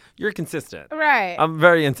least you're consistent. Right. I'm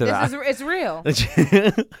very into that. It's real.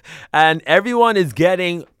 And everyone is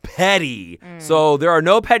getting petty. So there are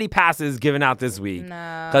no petty passes given out this week.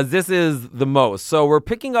 No. Because this is the most. So we're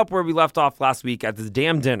picking up where we left off last week at this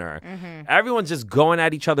damn dinner. Everyone's just going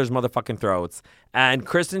at each other's motherfucking throats. And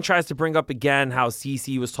Kristen tries to bring up again how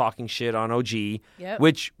Cece was talking shit on OG, Yep.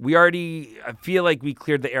 which I feel like we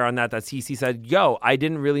cleared the air on that Cece said, yo, I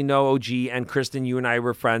didn't really know OG, and Kristen, you and I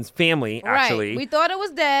were friends, family, actually. Right. We thought it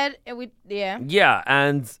was dead, and yeah. Yeah,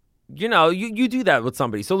 and you know, you do that with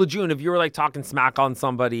somebody. So Lejeune, if you were like talking smack on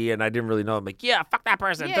somebody and I didn't really know, I'm like, yeah, fuck that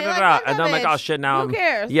person. Yeah, da-da-da. like, fuck And then I'm that like, oh bitch. shit, now Who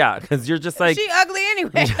cares? Yeah, because you're just like, She ugly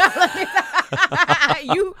anyway.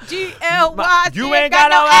 UGLY. You ain't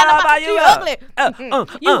got no alibi, You you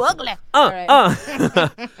ugly. You ugly. All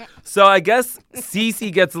right. So I guess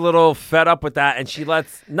Cece gets a little fed up with that, and she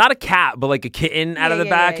lets not a cat but like a kitten out of the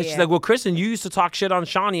bag, because she's like, well, Kristen, you used to talk shit on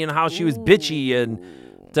Shawnee and how she was bitchy and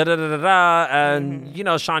da-da-da-da-da. And, you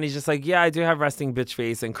know, Shawnee's just like, yeah, I do have resting bitch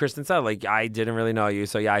face. And Kristen said, like, I didn't really know you.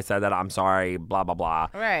 So, yeah, I said that. I'm sorry, blah, blah, blah.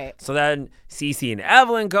 Right. So then Cece and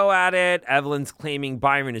Evelyn go at it. Evelyn's claiming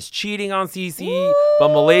Byron is cheating on Cece. But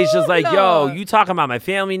Malaysia's like, yo, Lord. you talking about my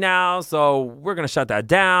family now. So we're going to shut that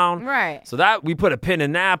down. Right. So that we put a pin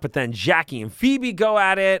in that. But then Jackie and Phoebe go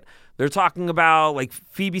at it. They're talking about, like,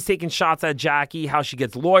 Phoebe's taking shots at Jackie, how she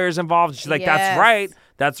gets lawyers involved. She's like, Yes. that's right.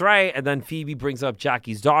 That's right. And then Phoebe brings up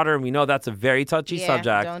Jackie's daughter, and we know that's a very touchy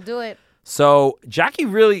subject. Don't do it. So Jackie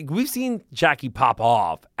we've seen Jackie pop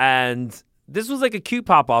off, and this was like a cute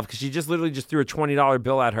pop off because she just literally just threw a $20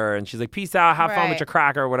 bill at her, and she's like, peace out, have fun with Right. your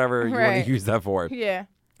cracker or whatever you want Right. to use that for. Yeah.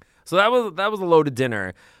 So that was a loaded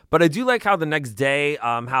dinner. But I do like how the next day,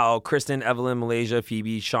 how Kristen, Evelyn, Malaysia,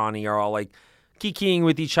 Phoebe, Shawnee are all like kikiing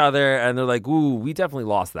with each other, and they're like, ooh, we definitely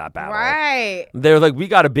lost that battle. Right. They're like, we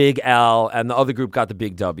got a big L, and the other group got the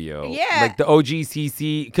big W. Yeah. Like the OG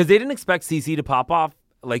CC, because they didn't expect CC to pop off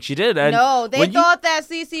like she did. And no, they thought that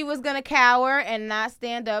Cece was going to cower and not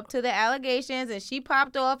stand up to the allegations, and she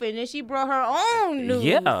popped off, and then she brought her own news.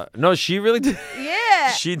 Yeah. No, she really did.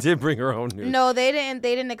 Yeah. She did bring her own news. No, they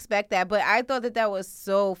didn't expect that, but I thought that was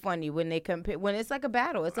so funny when they compare, when it's like a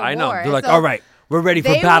battle. It's a war. I know. They're and like, so all right, we're ready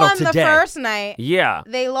for battle today. They won the first night. Yeah.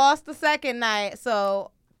 They lost the second night,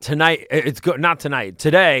 so... Tonight, not tonight.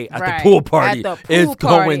 Today, at right. the pool party, it's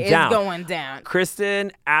going down.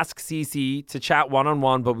 Kristen asks Cece to chat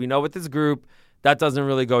one-on-one, but we know with this group, that doesn't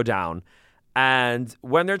really go down. And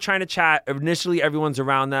when they're trying to chat, initially everyone's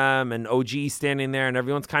around them, and OG's standing there, and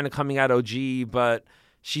everyone's kind of coming at OG, but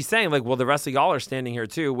she's saying, like, well, the rest of y'all are standing here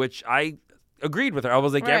too, which I agreed with her. I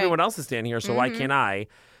was like, everyone else is standing here, so why can't I?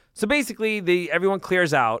 So basically, everyone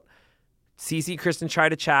clears out. Cece, Kristen try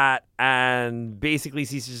to chat, and basically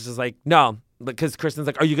Cece's just like, no, because Kristen's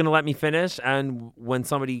like, are you going to let me finish? And when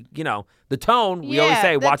somebody, the tone, we always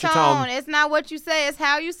say, watch your tone. It's not what you say, it's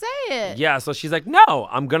how you say it. Yeah, so she's like, no,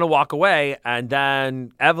 I'm going to walk away. And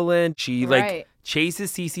then Evelyn, she like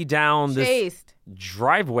chases Cece down this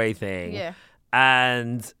driveway thing. Yeah.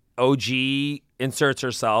 And OG inserts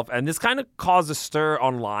herself. And this kind of caused a stir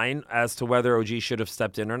online as to whether OG should have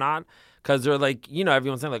stepped in or not. Because they're like,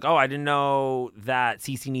 everyone's saying like, oh, I didn't know that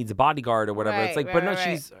Cece needs a bodyguard or whatever. It's like, but no,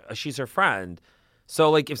 she's her friend.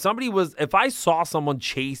 So like, if I saw someone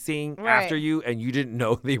chasing after you and you didn't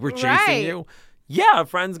know they were chasing you, a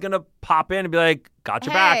friend's gonna pop in and be like, got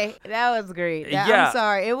your back. That was great. I'm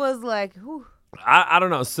sorry. It was like, whew. I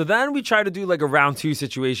don't know. So then we try to do like a round 2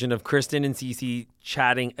 situation of Kristen and Cece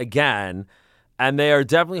chatting again, and they are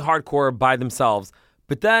definitely hardcore by themselves.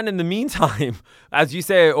 But then in the meantime, as you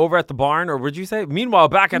say, over at the barn, or would you say? Meanwhile,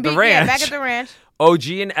 back at the ranch. Yeah, back at the ranch. OG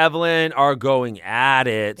and Evelyn are going at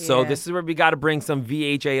it. Yeah. So this is where we got to bring some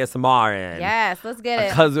VHASMR in. Yes, let's get it.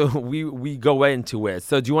 Because we go into it.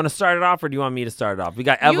 So do you want to start it off or do you want me to start it off? We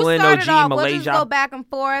got Evelyn, OG, Malaysia. We'll just go back and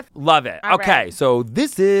forth. Love it. All okay, right. So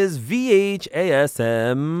this is VHASM.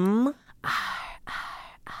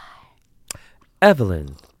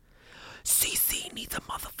 Evelyn. CC needs a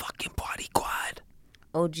motherfucking bodyguard.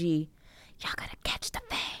 OG, y'all gotta catch the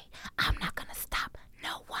fade. I'm not gonna stop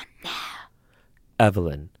no one now.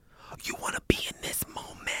 Evelyn, you wanna be in this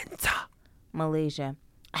moment? Malaysia,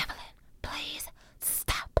 Evelyn, please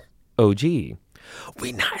stop. OG,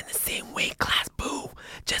 we not in the same weight class, boo.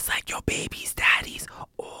 Just like your baby's daddies.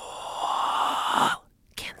 Oh,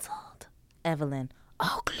 canceled. Evelyn,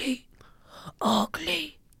 ugly.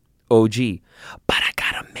 OG, but I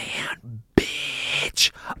got a man,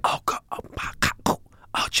 bitch.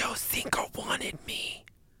 Ocho Cinco wanted me.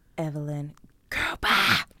 Evelyn, girl,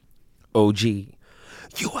 bye. OG,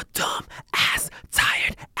 you a dumb ass,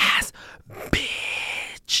 tired ass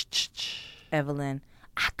bitch. Evelyn,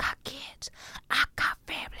 I got kids. I got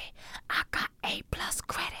family. I got A+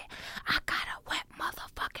 credit. I got a wet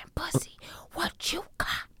motherfucking pussy. What you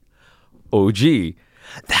got? OG,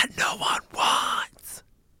 that no one wants.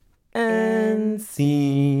 And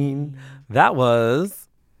scene. That was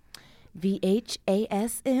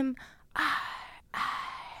VHASM.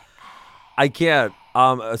 I can't.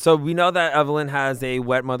 So we know that Evelyn has a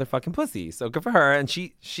wet motherfucking pussy. So good for her. And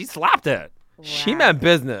she slapped it. Wow. She meant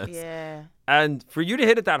business. Yeah. And for you to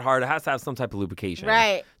hit it that hard, it has to have some type of lubrication.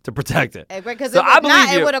 Right. To protect it. Because so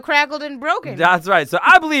it would have crackled and broken. That's right. So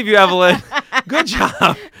I believe you, Evelyn. Good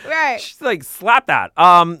job. Right. She's like, slap that.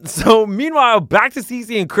 So meanwhile, back to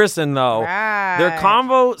Cece and Kristen, though. Right. Their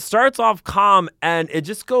convo starts off calm, and it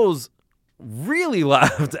just goes really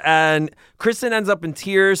left. And Kristen ends up in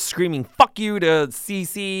tears, screaming, fuck you to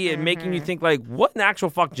Cece, and making you think, like, what in actual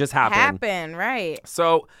fuck just happened? Right.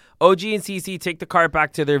 So OG and Cece take the cart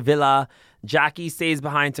back to their villa. Jackie stays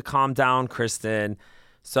behind to calm down Kristen.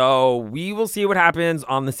 So we will see what happens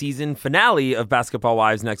on the season finale of Basketball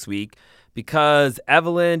Wives next week, because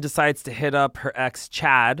Evelyn decides to hit up her ex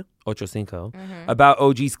Chad, Ocho Cinco, about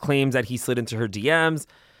OG's claims that he slid into her DMs.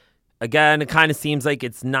 Again, it kind of seems like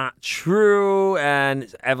it's not true,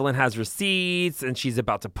 and Evelyn has receipts, and she's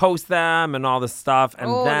about to post them and all this stuff. And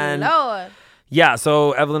then, Lord. Yeah,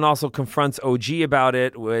 so Evelyn also confronts OG about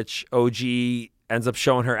it, which OG ends up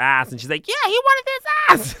showing her ass, and she's like, yeah, he wanted this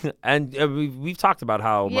ass. And we've talked about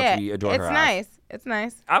how much we adore her ass. It's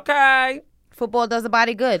nice. Okay. Football does the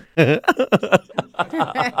body good.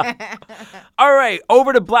 All right,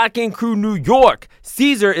 over to Black Ink Crew, New York.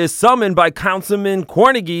 Caesar is summoned by Councilman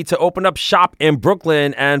Cornegie to open up shop in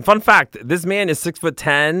Brooklyn. And fun fact, this man is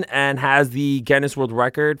 6'10" and has the Guinness World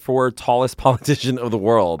Record for tallest politician of the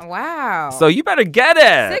world. Wow. So you better get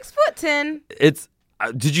it. 6'10".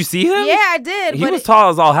 Did you see him? Yeah, I did. He but was tall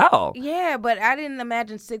as all hell. Yeah, but I didn't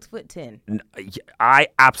imagine 6'10". I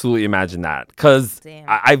absolutely imagine that because Damn.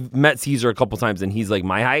 I've met Caesar a couple times and he's like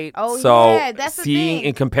my height. Oh, so yeah, that's the seeing thing.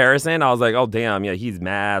 in comparison, I was like, oh damn, yeah, he's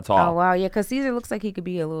mad tall. Oh wow, yeah, because Caesar looks like he could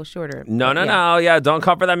be a little shorter. No, Yeah. yeah, don't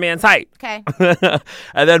come for that man's height. Okay.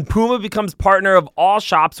 And then Puma becomes partner of all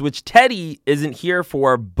shops, which Teddy isn't here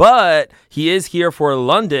for, but he is here for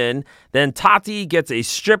London. Then Tati gets a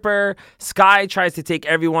stripper. Sky tries to take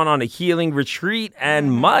everyone on a healing retreat,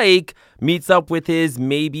 and Mike meets up with his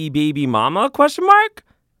maybe baby mama? Question mark.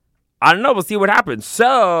 I don't know. We'll see what happens.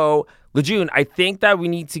 So, Lejeune, I think that we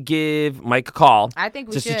need to give Mike a call. I think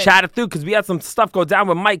we just should. to chat it through because we had some stuff go down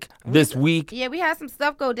with Mike this week. Yeah, we had some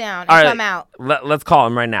stuff go down and All right, come out. let's call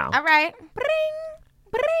him right now. All right. Bring,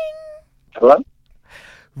 bring. Hello?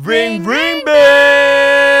 Ring, Ring,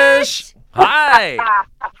 bish. Hi.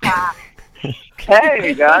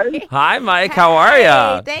 Hey, guys. Hi, Mike. How are Hey,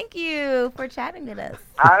 ya? thank you for chatting with us.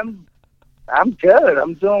 I'm good.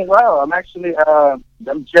 I'm doing well. I'm actually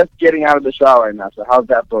I'm just getting out of the shower right now. So how's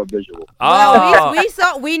that for a visual? Well,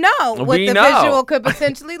 we know what We the know. visual could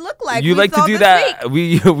potentially look like. You We like to saw do this that?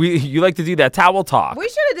 week. You like to do that towel talk. We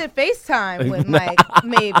should have did FaceTime with Mike,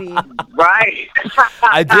 maybe. Right.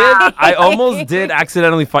 I almost did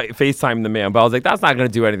accidentally FaceTime the man, but I was like, that's not going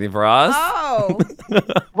to do anything for us. Oh,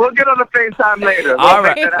 We'll get on the FaceTime later. All We'll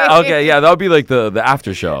right. figure that out. Okay. Yeah, that'll be like the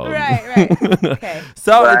after show. right. Okay.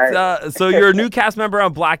 So Right. so you're a new cast member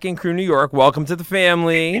on Black Ink Crew New York. Welcome to the family.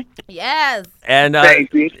 Yes. And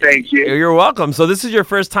Thank you. you're welcome. So this is your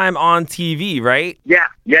first time on TV, right? Yeah,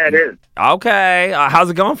 it is. Okay. How's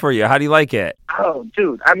it going for you? How do you like it? Oh,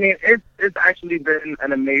 dude. I mean, it's actually been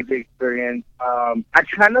an amazing experience. I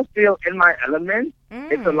kind of feel in my element.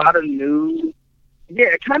 It's a lot of new. Yeah,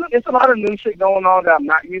 it's a lot of new shit going on that I'm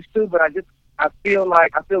not used to, but I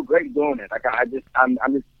feel great doing it. Like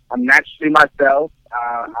I'm naturally myself.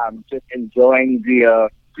 I'm just enjoying the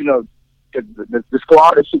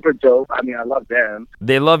squad is super dope. I mean, I love them.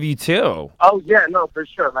 They love you too. Oh yeah, no, for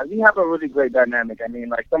sure. Like we have a really great dynamic. I mean,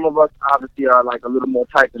 like some of us obviously are like a little more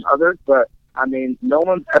tight than others, but I mean, no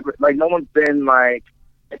one's been like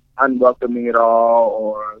unwelcoming at all,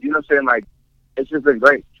 or you know what I'm saying? Like it's just been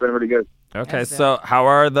great. It's been really good. Okay, That's so how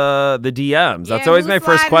are the DMs? That's Yeah, always who's my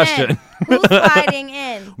first sliding question. in? Who's sliding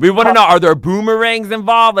in? We want to know, are there boomerangs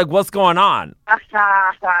involved? Like, what's going on?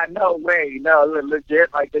 No way, no,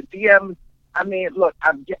 legit. Like the DMs. I mean, look,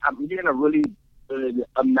 I'm getting a really good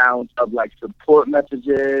amount of like support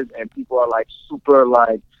messages, and people are like super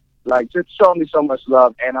like just showing me so much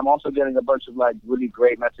love. And I'm also getting a bunch of like really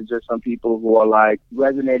great messages from people who are like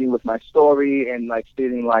resonating with my story and like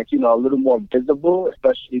feeling like, you know, a little more visible,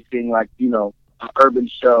 especially seeing like, you know, an urban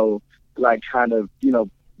show like kind of, you know,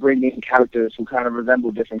 bringing characters who kind of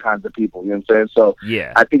resemble different kinds of people, you know what I'm saying? So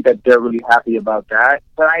Yeah. I think that they're really happy about that.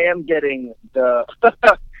 But I am getting the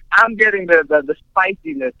the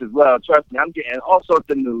spiciness as well. Trust me, I'm getting all sorts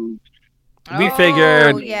of news. We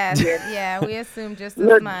figured- Oh, yes. Yeah, we assume just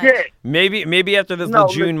as much. Legit. Maybe after this, No,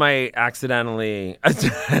 Lejeune might accidentally.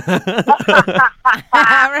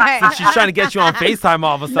 Right. She's trying to get you on FaceTime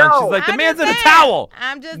all of a sudden. No. She's like, the I'm man's in just a saying. towel.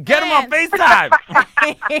 I'm just Get him on saying.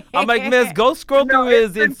 FaceTime. I'm like, Miss, go scroll No, through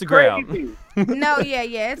his it's been Instagram. crazy. No, yeah.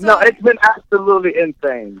 It's No, all- it's been absolutely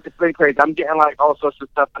insane. It's been crazy. I'm getting like all sorts of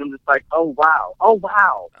stuff, and I'm just like, oh wow.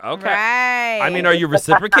 Okay. Right. I mean, are you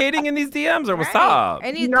reciprocating in these DMs or what's Right. up?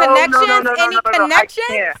 Any No, connections? no, Any I connections?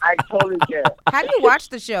 can't. I totally can't. How do you watch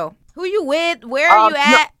the show? Who you with? Where are you No,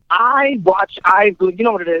 at? you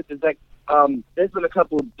know what it is? It's like there's been a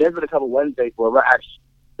couple Wednesdays where we're actually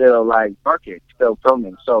still like working, still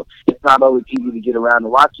filming, so it's not always easy to get around to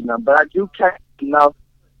watching them. But I do catch enough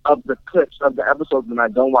of the clips of the episodes, and I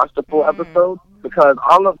don't watch the full episode because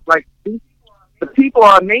all of like the people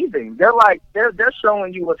are amazing. They're like they're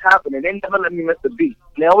showing you what's happening. They never let me miss a beat.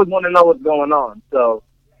 They always want to know what's going on. So.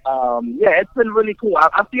 Yeah, it's been really cool.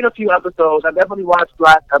 I've seen a few episodes. I definitely watched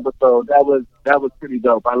last episode. That was pretty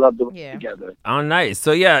dope. I love doing it together. Oh, nice.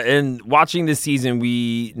 So, yeah, in watching this season,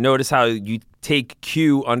 we notice how you take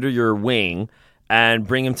Q under your wing and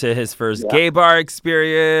bring him to his first gay bar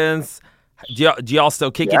experience. Do y'all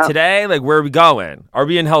still kick it today? Like, where are we going? Are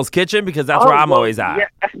we in Hell's Kitchen? Because that's where I'm always at.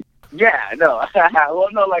 Yeah, no. Well,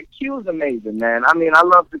 no, like Q's amazing, man. I mean, I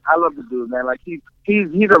love the dude, man. Like he's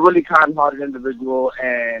a really kind-hearted individual,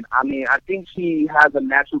 and I mean, I think he has a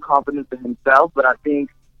natural confidence in himself, but I think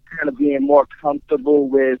kind of being more comfortable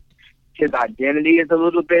with his identity is a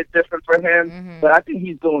little bit different for him. Mm-hmm. But I think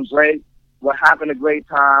he's doing great. We're having a great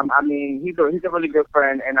time. I mean, he's a really good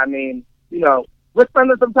friend, and I mean, you know, we're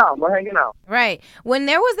spending some time. We're hanging out. Right. When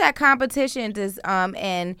there was that competition,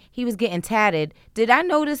 and he was getting tatted, did I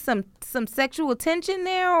notice some sexual tension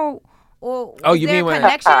there, or was you there mean a when?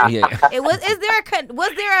 connection? Yeah.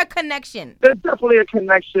 Was there a connection? There's definitely a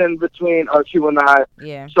connection between Q and I.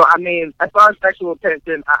 Yeah. So I mean, as far as sexual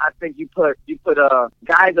tension, I think you put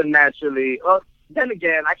guys are naturally. Well, then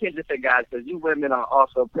again, I can't just say guys because you women are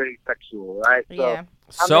also pretty sexual, right? So, Yeah.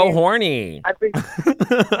 So horny. I think.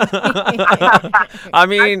 I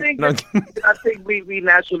mean, I think we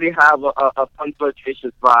naturally have a fun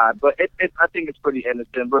flirtatious vibe, but I think it's pretty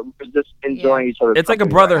innocent. We're just enjoying each other. it's like a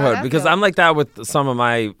company, brotherhood that's because dope. I'm like that with some of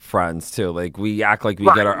my friends too. Like we act like we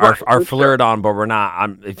Right, get right, our for flirt sure. on, but we're not.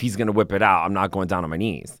 If he's gonna whip it out, I'm not going down on my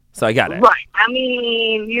knees. So I got it. Right. I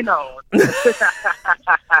mean, you know.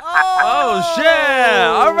 Oh shit!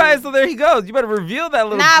 All right, so there he goes. You better reveal that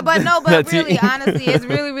little. Nah, but that really, tea. honestly, it's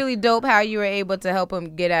really, really dope how you were able to help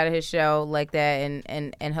him get out of his shell like that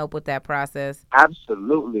and help with that process.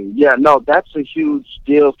 Absolutely. Yeah, no, that's a huge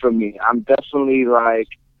deal for me. I'm definitely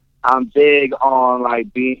I'm big on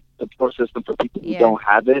being the support system for people who don't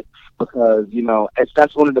have it because,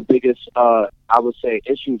 that's one of the biggest, I would say,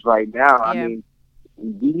 issues right now. Yeah. I mean,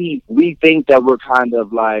 we think that we're kind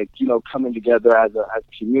of coming together as a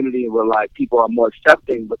community and we're people are more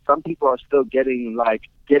accepting, but some people are still getting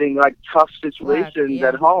tough situations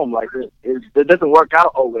at home. It doesn't work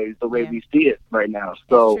out always the way we see it right now.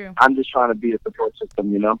 So I'm just trying to be a support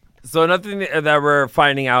system, So another thing that we're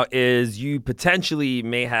finding out is you potentially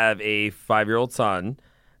may have a 5-year-old son,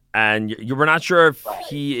 and you were not sure if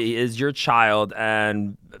he is your child,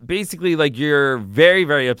 and basically, you're very,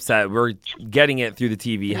 very upset. We're getting it through the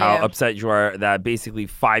TV, how upset you are that basically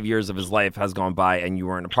 5 years of his life has gone by and you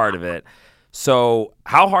weren't a part of it. So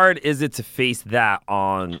how hard is it to face that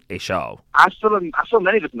on a show? I feel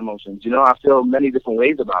many different emotions, I feel many different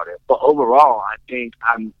ways about it. But overall, I think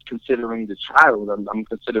I'm considering the child. I'm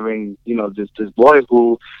considering, this boy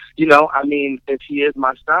who, if he is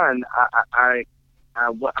my son, I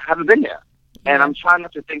haven't been there. And I'm trying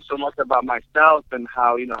not to think so much about myself and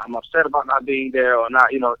how, I'm upset about not being there or not.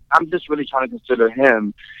 I'm just really trying to consider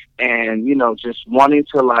him and, just wanting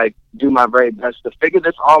to, do my very best to figure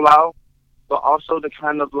this all out, but also to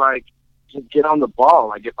kind of, just get on the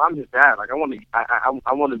ball. If I'm his dad, I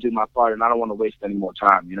want to do my part and I don't want to waste any more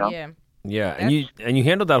time, Yeah. Yeah, and you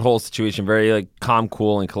handled that whole situation very calm,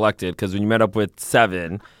 cool, and collected. Because when you met up with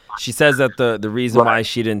Seven, she says that the reason why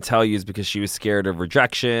she didn't tell you is because she was scared of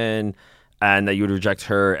rejection, and that you would reject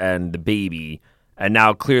her and the baby. And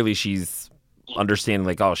now clearly she's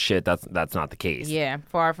understanding oh shit, that's not the case. Yeah,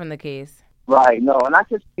 far from the case. Right. No, and I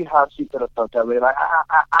could see how she could have felt that way.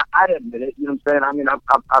 I admit it. You know what I'm saying? I mean, I'm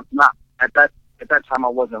not at that time. I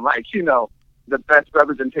wasn't the best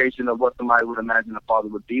representation of what somebody would imagine a father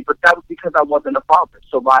would be. But that was because I wasn't a father.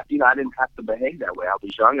 So I didn't have to behave that way. I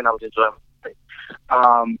was young and I was enjoying it.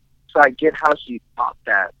 So I get how she thought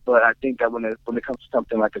that, but I think that when it comes to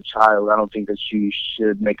something like a child, I don't think that you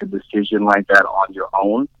should make a decision like that on your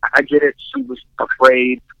own. I get it. She was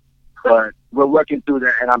afraid, but we're working through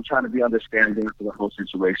that, and I'm trying to be understanding for the whole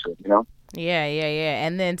situation, Yeah.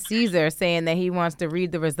 And then Caesar saying that he wants to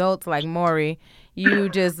read the results like Maury. You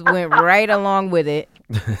just went right along with it.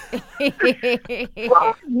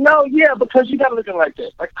 Well, no, yeah, because you gotta look at it like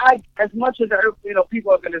this. As much as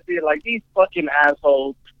people are gonna see it these fucking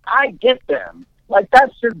assholes, I get them.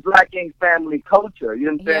 That's just Black Ink family culture. You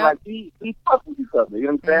know what I'm saying? We fuck with each other. You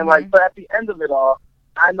know what I'm saying? But at the end of it all,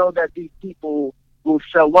 I know that these people will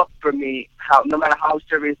show up for me, no matter how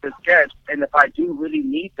serious this gets. And if I do really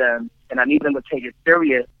need them, and I need them to take it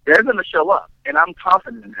serious, they're going to show up. And I'm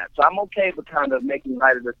confident in that. So I'm okay with kind of making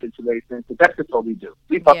light of the situation, because that's just what we do.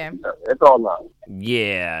 We fuck with each other. It's all love.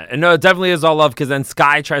 Yeah. And no, it definitely is all love, because then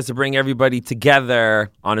Sky tries to bring everybody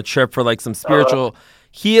together on a trip for some spiritual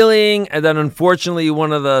healing. And then unfortunately,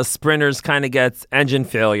 one of the sprinters kind of gets engine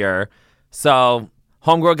failure. So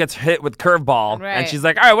homegirl gets hit with curveball, and she's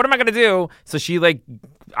like, all right, what am I going to do? So she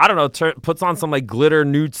I don't know, puts on some glitter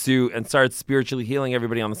nude suit and starts spiritually healing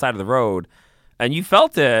everybody on the side of the road. And you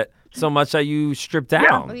felt it so much that you stripped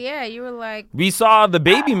down. Yeah, you were like... We saw the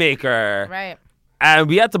baby maker. Right. And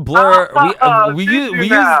we had to blur. We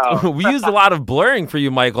used a lot of blurring for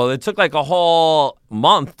you, Michael. It took a whole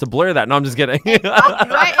month to blur that. No, I'm just kidding.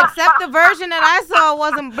 Right, except the version that I saw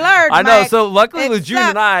wasn't blurred. I know. Mike. So luckily, Lejeune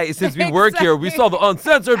and I, since we work here, we saw the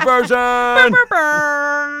uncensored version.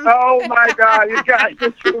 Oh my God, you guys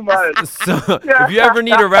are too much. So if you ever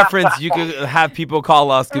need a reference, you could have people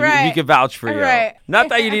call us. Cause we could vouch for you. Right. Not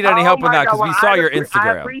that you need any help with that, because we saw your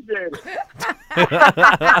Instagram. I appreciate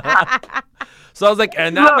it. So I was like,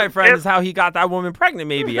 and that, Look, my friend, is how he got that woman pregnant.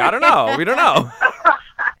 Maybe I don't know. We don't know.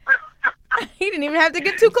 He didn't even have to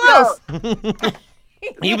get too close.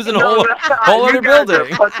 He was in a whole other You guys are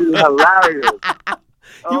building. fucking hilarious.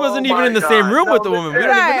 He wasn't even my in the same God. room No, with the woman. We listen.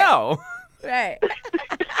 don't even Right. know. Right.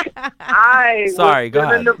 I Sorry, was go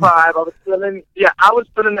feeling ahead. the vibe. I was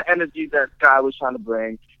feeling the energy that Sky was trying to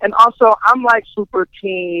bring. And also, I'm like super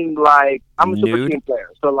team, like, I'm a super Nude? team player.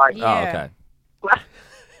 So, like, Yeah. Oh, okay.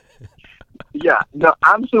 yeah, no,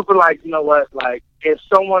 I'm super like, you know what, like, if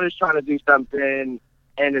someone is trying to do something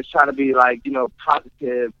and is trying to be like, you know,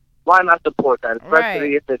 positive, why not support that? Especially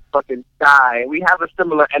Right. if it's fucking Sky. We have a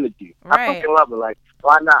similar energy. I Right. fucking love her. Like,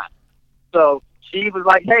 why not? So she was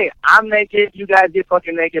like, hey, I'm naked. You guys get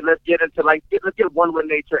fucking naked. Let's get into, like, let's get one with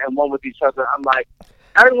nature and one with each other. I'm like,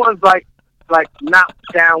 everyone's like not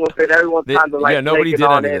down with it. Everyone's kind of like nobody taking did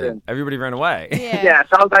on it. anything. And, Everybody ran away. Yeah. yeah,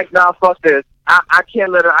 so I was like, nah, fuck this. I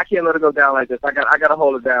can't let her go down like this. I gotta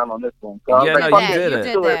hold her down on this one. So I was Yeah, like, no, fuck you it, did you it.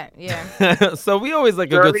 did do that. Yeah. So we always like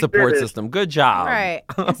a Surely good support did it. system. Good job. Right.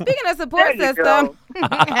 And speaking of support There you system,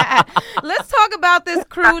 let's talk about this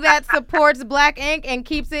crew that supports Black Ink and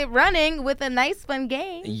keeps it running with a nice fun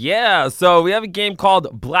game. Yeah, so we have a game called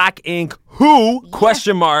Black Ink Who ?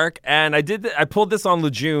 Question mark. And I pulled this on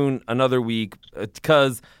Lejeune another week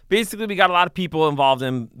because basically we got a lot of people involved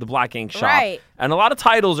in the Black Ink shop. Right. And a lot of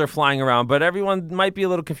titles are flying around, but everyone might be a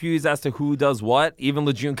little confused as to who does what. Even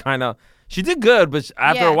Lejeune she did good, but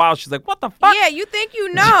after Yeah. a while she's like, what the fuck? Yeah, you think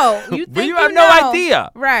you know. You But think you have know. no idea.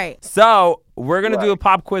 Right. So we're going to do Right. a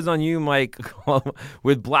pop quiz on you, Mike,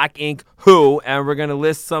 with Black Ink Who, and we're going to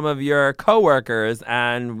list some of your coworkers,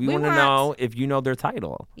 and we want to want- know if you know their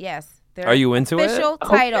title. Yes. Are you into it? official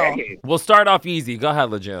title? Okay. We'll start off easy. Go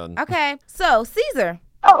ahead, Lejeune. Okay. So, Caesar.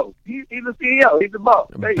 Oh, he's the CEO. He's the boss.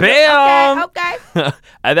 There you go. Bam! Okay.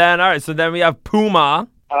 And then, all right, so then we have Puma.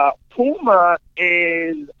 Puma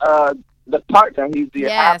is the partner. He's the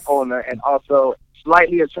Yes. half owner and also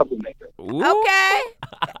slightly a troublemaker. Ooh. Okay.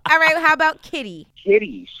 All right. How about Kitty?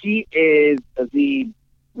 Kitty, she is the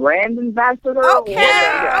brand ambassador. Okay.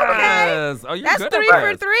 Yeah. Okay. Yes. Oh, you're That's good 3 at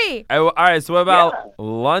for this. 3. All right, so what about Yeah.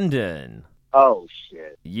 London? Oh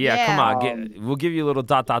shit. Yeah, Yeah. come on. We'll give you a little ...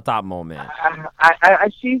 moment.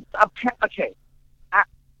 She's okay.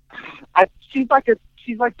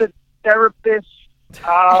 She's like the therapist.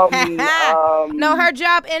 No, her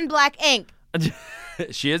job in Black Ink.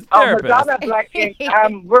 She is a Oh, therapist. Madonna Black Ink.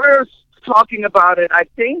 We're talking about it. I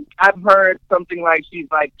think I've heard something like she's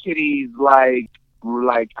like Kitty's like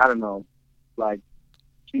I don't know, like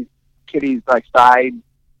she's Kitty's like side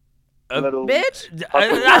little Bitch. I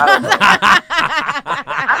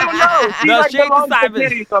don't know. She No, like she ain't the belongs to side bitch.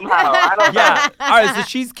 Kitty somehow. I don't know. Yeah. All right, so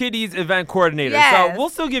she's Kitty's event coordinator. Yes. So we'll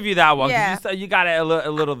still give you that one. 'Cause Yeah. you said you got it a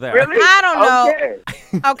little there. Really? I don't know. Okay.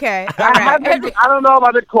 Okay. All right. I don't know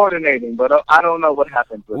about the coordinating, but I don't know what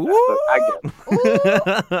happens with that. But I guess. Ooh.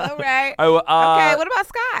 All right. All right, well, Okay. What about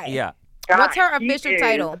Sky? Yeah. What's her She official is,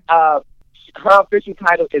 title? Her official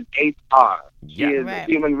title is HR. She Yeah. is Right.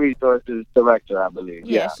 the Human Resources Director, I believe.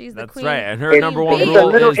 Yeah, she's the That's queen. right. And her It's, number one it's a rule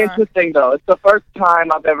little is interesting, though. It's the first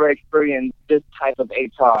time I've ever experienced this type of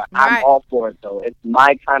HR. Right. I'm all for it, though. It's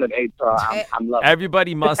my kind of HR. I'm loving it.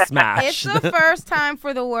 everybody must smash. It's the first time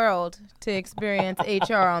for the world to experience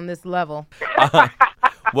HR on this level.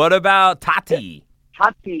 What about Tati?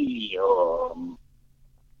 Tati.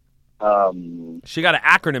 She got an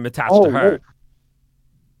acronym attached to her. Yeah.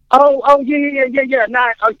 Nah,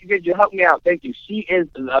 you help me out. Thank you. She is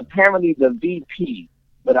apparently the VP,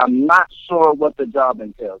 but I'm not sure what the job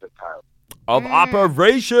entails entirely. Of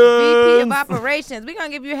operations. VP of operations. We're gonna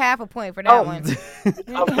give you half a point for that Oh. one.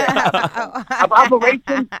 Of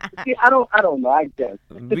operations? See, I don't know. I guess.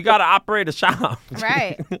 We got to operate a shop.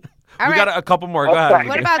 Right. We All right. got a couple more. Go Okay. ahead.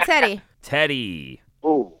 What about Teddy? Teddy?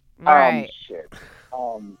 Ooh. Right. Shit.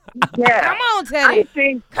 Yeah. Come on, I Teddy.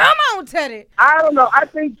 think Come on, Teddy. I don't know. I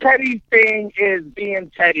think Teddy's thing is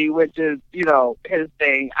being Teddy, which is his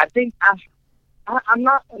thing. I think I'm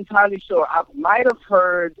not entirely sure. I might have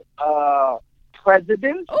heard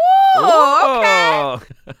president, Ooh, okay. Oh.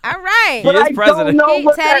 All right. He but is I president. don't know Hey,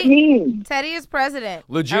 what Teddy. that means. Teddy is president.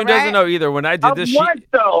 Lejeune All doesn't right? know either. When I did Of this, what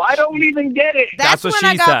though? I don't even get it. That's That's what when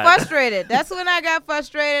I she got said. frustrated. That's when I got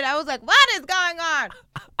frustrated. I was like, what is going on?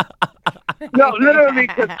 No, literally,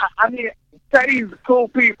 because I mean, Teddy's cool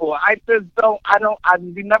people. I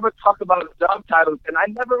we never talk about job titles, and I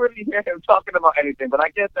never really hear him talking about anything. But I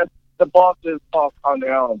guess that the bosses talk on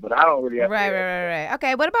their own. But I don't really have to hear it. Right.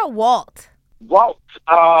 Okay, what about Walt? Walt.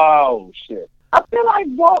 Oh shit. I feel like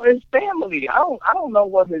Walt is family. I don't know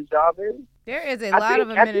what his job is. There is a I lot think- of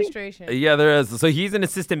I think- administration. Yeah, there is. So he's an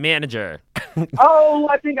assistant manager. Oh,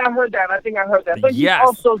 I think I heard that. But he's Yes.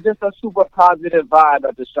 also just a super positive vibe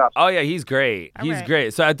at the shop. Oh yeah, he's great. All He's right.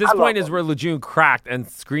 great. So at this I point love is him. where Lejeune cracked and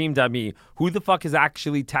screamed at me, "Who the fuck is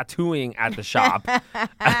actually tattooing at the shop?"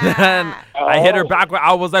 And then I hit her back.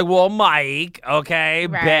 I was like, "Well, Mike, okay,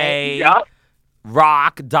 Right. Bae, Yup.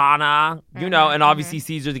 Rock, Donna, you know, and obviously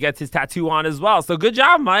Caesar gets his tattoo on as well. So good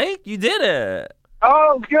job, Mike. You did it.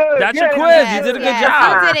 Oh, good. That's yeah, your quiz. yeah, You did a good Yes,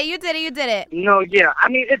 job. You did it. No, yeah. I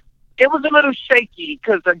mean, it was a little shaky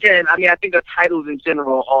because, again, I mean, I think the titles in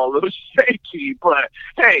general are a little shaky. But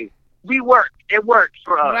hey, we work. It works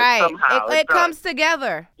for us Right. somehow. It comes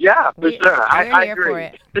together. Yeah, for We- sure. I we're here agree.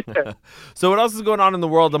 for it. So what else is going on in the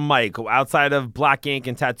world of Mike outside of black ink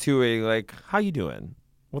and tattooing? Like, how you doing?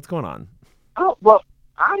 What's going on? Oh, well,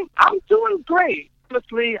 I'm doing great.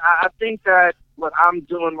 Honestly, I think that what I'm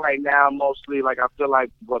doing right now, mostly, like I feel like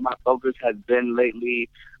what my focus has been lately,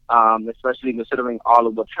 especially considering all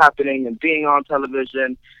of what's happening and being on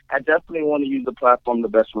television, I definitely want to use the platform the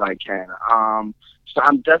best way I can. So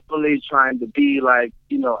I'm definitely trying to be like,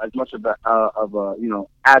 you know, as much of a you know,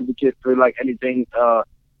 advocate for like anything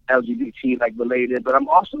LGBT like related, but I'm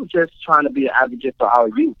also just trying to be an advocate for our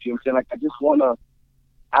youth. You know what I'm saying? Like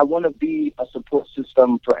I want to be a support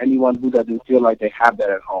system for anyone who doesn't feel like they have that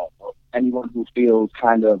at home, or anyone who feels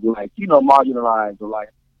kind of like, you know, marginalized or like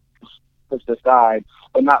pushed aside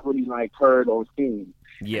or not really like heard or seen.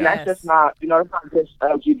 And Yeah. that's just not, you know, it's not just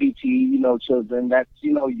LGBT, you know, children. That's,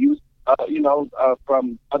 you know, youth,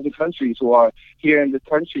 from other countries who are here in this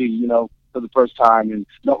country, you know, for the first time and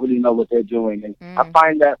don't really know what they're doing. And I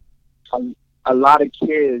find that a lot of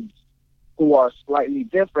kids who are slightly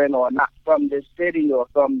different or not from this city or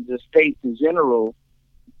from the States in general,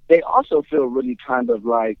 they also feel really kind of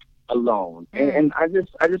like alone. And I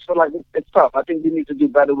just feel like it's tough. I think we need to do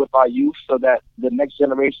better with our youth so that the next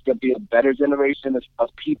generation can be a better generation of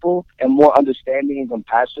people and more understanding and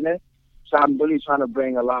compassionate. So I'm really trying to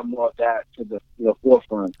bring a lot more of that to the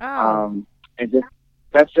forefront. Oh. And just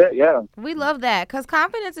that's it, yeah. We love that because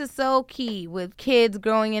confidence is so key with kids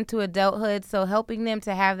growing into adulthood. So helping them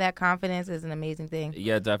to have that confidence is an amazing thing.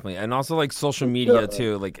 Yeah, definitely. And also like social media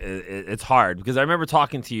too, like it's hard because I remember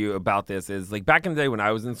talking to you about this is like back in the day when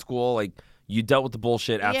I was in school, like you dealt with the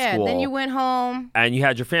bullshit at school. Then you went home. And you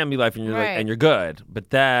had your family life and you're like, and you're good. But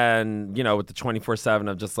then, you know, with the 24/7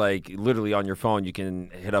 of just like literally on your phone, you can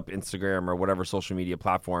hit up Instagram or whatever social media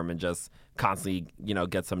platform and just constantly, you know,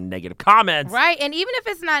 get some negative comments. Right. And even if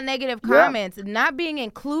it's not negative comments, not being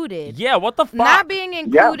included. Yeah, what the fuck? Not being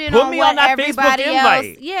included Put on me what on that everybody Facebook else,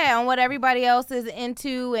 invite. on what everybody else is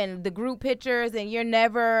into and the group pictures, and you're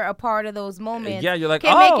never a part of those moments. Yeah, you're like,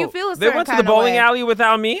 can make you feel a they certain went to the kind of bowling way. alley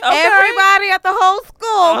without me? Okay. Everybody at the whole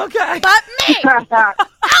school, Okay. but me.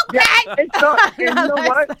 Yeah, and you know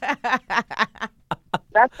what?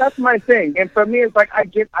 That's my thing. And for me, it's like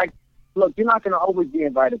look, you're not going to always be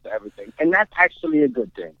invited to everything. And that's actually a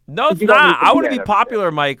good thing. No, it's You don't need not. to I be want to at be everything.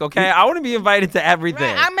 popular, Mike, okay? I want to be invited to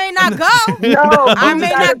everything. Right, I may not go. No, I you may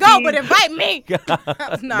gotta not go, be- but invite me.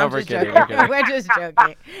 No, I'm we're just kidding, joking. we're kidding. We're just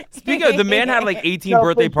joking. Speaking of, the man had like 18 No, for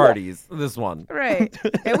birthday sure. parties, this one. Right.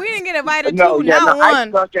 And we didn't get invited No, to, yeah, not no, I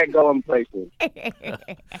one. suck at going places.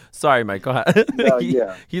 Sorry, Mike, go ahead. No,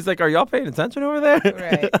 yeah. He's like, are y'all paying attention over there?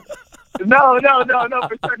 Right. No,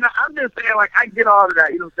 for sure. No, I'm just saying, like, I get all of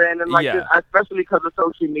that, you know what I'm saying? And, like, Yeah. especially because of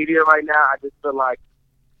social media right now, I just feel like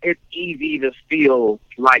it's easy to feel,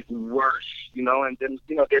 like, worse, you know? And then,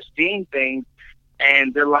 you know, they're seeing things,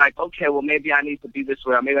 and they're like, okay, well, maybe I need to be this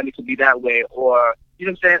way, or maybe I need to be that way, or, you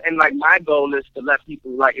know what I'm saying? And, like, my goal is to let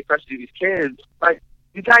people, like, especially these kids, like,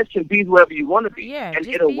 you guys can be whoever you want to be, Yeah, and just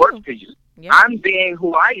it'll be work you. for you. Yep. I'm being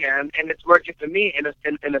who I am, and it's working for me in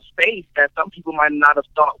a space that some people might not have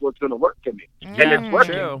thought was going to work for me, and it's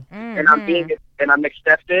working. True. And I'm being, and I'm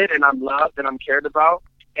accepted, and I'm loved, and I'm cared about,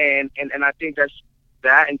 and I think that's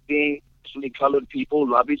that, and seeing actually colored people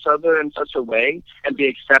love each other in such a way and be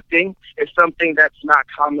accepting is something that's not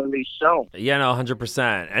commonly shown. Yeah, no,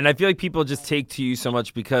 100%. And I feel like people just take to you so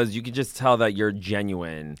much because you can just tell that you're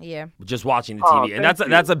genuine. Yeah. Just watching the Oh, TV, and thank you.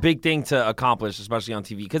 that's a big thing to accomplish, especially on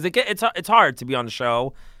TV, because it's hard to be on the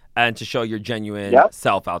show and to show your genuine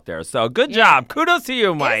self out there. So good job, kudos to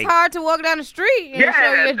you, Mike. It's hard to walk down the street and Yeah,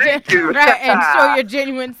 show your thank you. right and show your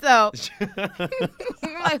genuine self.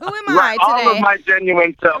 Like, who am I Right, today? all of my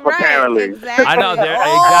genuine self, Right, apparently. exactly. I know, there-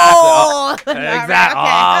 Oh,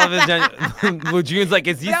 Exactly. right, okay. Lujune's like,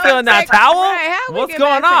 is he No, still in that it's like, towel? right, how we What's get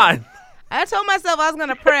going back on? I told myself I was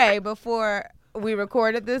gonna pray before we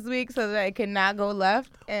recorded this week so that it could not go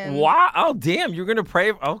left. And Wow. Oh, damn. You're going to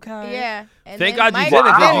pray? Okay. yeah. And Thank then God you Mike, did it,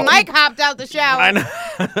 'cause Then you- Mike hopped out the shower. I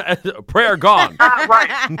know. Prayer gone. Right.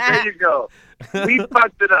 There you go. We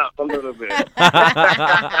fucked it up a little bit.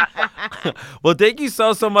 Well, thank you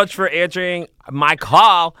so much for answering my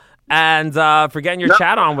call and for getting your No,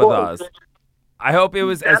 chat on of with course. us. I hope it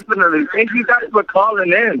was as Definitely. Thank you guys for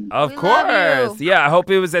calling in. of We course. love you. Yeah, I hope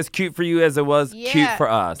it was as cute for you as it was cute for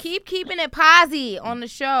us. Keep keeping it posy on the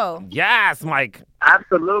show. Yes, Mike.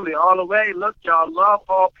 Absolutely. All the way. Look, y'all, love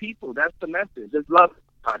all people. That's the message. Just love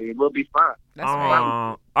everybody. It will be fine. That's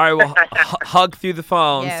right. All right, well, hug through the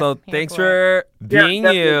phone. Yes, so here thanks for for being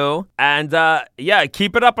definitely. you. And yeah,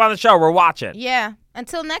 keep it up on the show. We're watching. Yeah.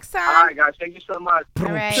 Until next All time. right, guys. Thank you so much. All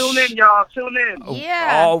right. Tune in, y'all. Tune in.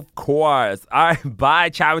 Yeah. Of course. All right, bye.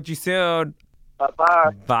 Chat with you soon.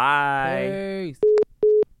 Bye-bye. Bye.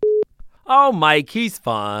 Oh, Mike, he's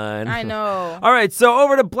fun. I know. All right, so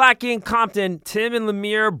over to Black Ink Compton, Tim and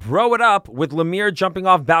Lemire bro it up with Lemire jumping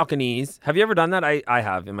off balconies. Have you ever done that? I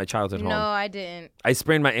have in my childhood No, home. I didn't. I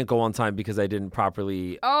sprained my ankle one time because I didn't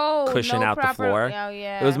properly cushion no out proper, the floor. Oh,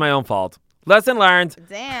 yeah. It was my own fault. Lesson learned.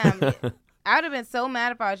 Damn. I would have been so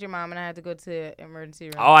mad if I was your mom and I had to go to emergency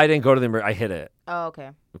room. Oh, I didn't go to the I hit it Oh, okay.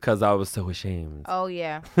 because I was so ashamed. Oh,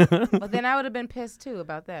 yeah. But then I would have been pissed, too,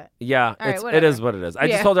 about that. Yeah, right, it whatever. is what it is. I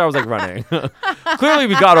Yeah. just told her I was like running. Clearly,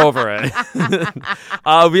 we got over it.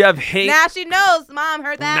 We have hate. Now she knows. Mom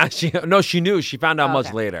heard that. She knew. She found out Oh, much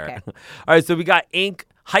okay, later. okay. All right, so we got Ink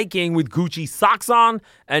hiking with Gucci socks on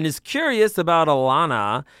and is curious about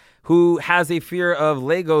Alana, who has a fear of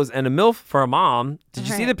Legos and a MILF for a mom. Did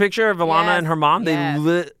you see Right. the picture of Alana Yes, and her mom? yes.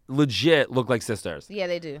 They legit look like sisters. Yeah,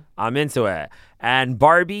 they do. I'm into it. And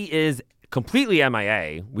Barbie is completely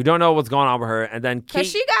MIA. We don't know what's going on with her. And then Kate,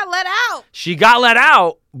 Because she got let out. she got let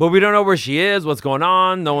out, but we don't know where she is, what's going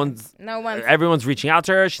on. No one's Everyone's reaching out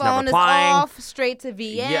to her. She's not phone is replying. off, straight to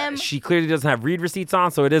VM. Yeah, she clearly doesn't have read receipts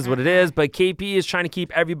on, so it is what it is. But KP is trying to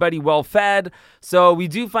keep everybody well fed. So we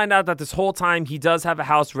do find out that this whole time he does have a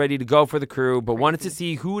house ready to go for the crew, but wanted to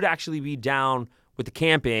see who would actually be down with the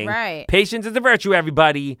camping. Right. Patience is a virtue,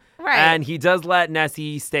 everybody. Right. And he does let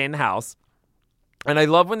Nessie stay in the house. And I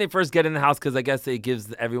love when they first get in the house because I guess it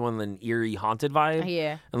gives everyone an eerie, haunted vibe.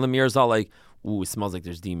 Yeah. And Lemire's all like, ooh, it smells like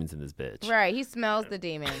there's demons in this bitch. Right, he smells the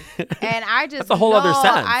demons, and I just That's a whole other know-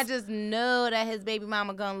 sense. I just know that his baby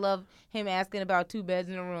mama gonna love him asking about 2 beds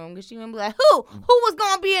in a room because she gonna be like, who was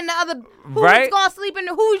gonna be in the other? Who Right? was gonna sleep in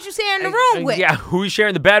the? Who was you sharing the room with? Yeah, who he's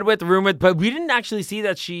sharing the bed with, the room with. But we didn't actually see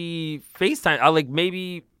that she FaceTime. Like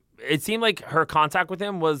maybe it seemed like her contact with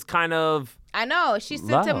him was kind of. I know she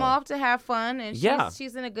sent him Low. off to have fun, and Yeah.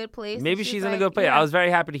 she's in a good place. and Maybe she's in a like, good place. yeah, I was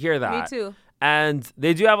very happy to hear that. Me too. And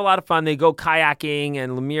they do have a lot of fun. They go kayaking,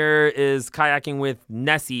 and Lemire is kayaking with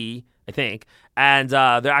Nessie, I think. And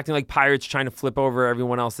they're acting like pirates trying to flip over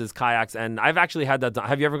everyone else's kayaks. And I've actually had that done.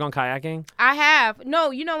 Have you ever gone kayaking? I have.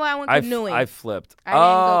 No, you know what? I went canoeing. I've flipped. I didn't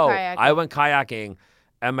go kayaking. I went kayaking,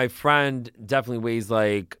 and my friend definitely weighs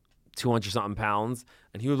like 200-something pounds.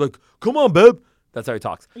 And he was like, come on, babe. That's how he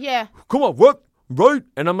talks. Yeah. Come on, what? Right?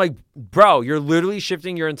 And I'm like, bro, you're literally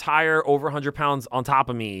shifting your entire over 100 pounds on top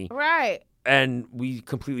of me. Right. And we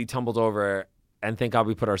completely tumbled over. And thank God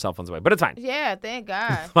we put our cell phones away. But it's fine. Yeah. Thank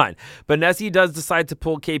God. Fine. But Nessie does decide to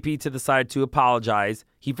pull KP to the side to apologize.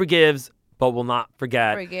 He forgives, but will not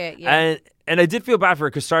forget. Yeah. And I did feel bad for her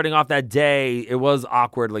because starting off that day, it was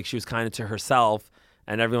awkward. Like she was kind of to herself.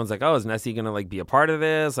 And everyone's like, oh, is Nessie going to like be a part of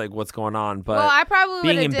this? Like what's going on? But well, I probably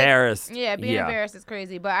being would've embarrassed. being embarrassed is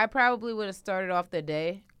crazy. But I probably would have started off the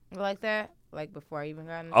day like that, like before I even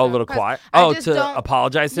got in the Oh, a car. little 'Cause quiet. I Oh, just to don't-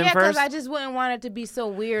 apologize to him Yeah, because first? I just wouldn't want it to be so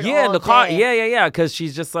weird. Yeah, all in the car. day. Yeah. Because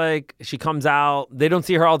she's just like, she comes out. They don't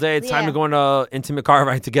see her all day. It's time Yeah. to go on an intimate car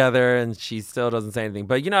ride together, and she still doesn't say anything.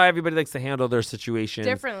 But, everybody likes to handle their situation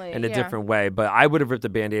Differently, in a yeah. different way. But I would have ripped the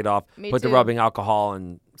Band-Aid off, Me put the too. rubbing alcohol,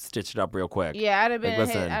 and stitched it up real quick. Yeah, I'd have been. Like,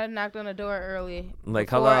 listen. I'd have knocked on the door early. Like,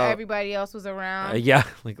 before hello. everybody else was around. Yeah,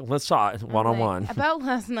 like, let's shot I'm one-on-one. like, about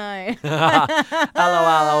last night.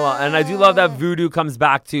 LOL. And I do love that Voodoo comes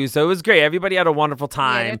back, too. So it was great. Everybody had a wonderful Yeah,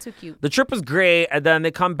 time. they're too cute. The trip was great, and then they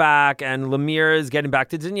come back, and Lemire is getting back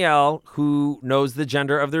to Danielle, who knows the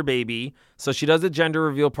gender of their baby. So she does a gender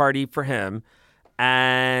reveal party for him,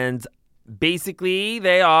 and basically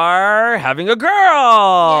they are having a girl.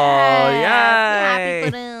 Yes. Yay. Happy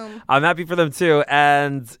for them. I'm happy for them too.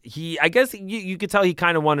 And I guess you could tell he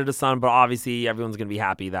kind of wanted a son, but obviously everyone's gonna be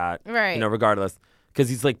happy that, Right. regardless, because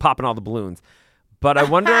he's like popping all the balloons. But I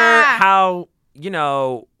wonder how,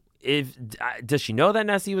 if does she know that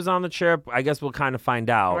Nessie was on the trip? I guess we'll kind of find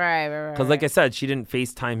out. Right. Because like I said, she didn't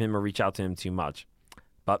FaceTime him or reach out to him too much.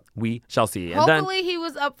 But we shall see. And Hopefully he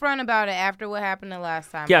was upfront about it after what happened the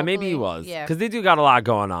last time. yeah, maybe he was. Yeah. Because they do got a lot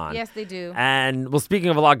going on. Yes, they do. And, well, speaking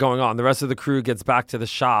of a lot going on, the rest of the crew gets back to the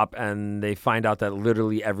shop and they find out that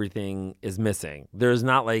literally everything is missing. There's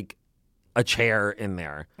not, like, a chair in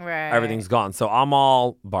there. Right. Everything's gone. So I'm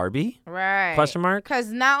all Barbie? Right. Question mark?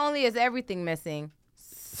 Because not only is everything missing,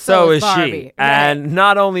 So is Barbie. she. Right. And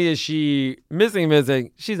not only is she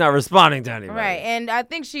missing, she's not responding to anybody. Right. And I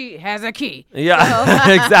think she has a key. Yeah,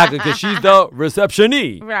 exactly, because she's the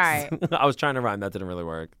receptionee. Right. I was trying to rhyme. That didn't really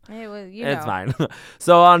work. It was, It's fine.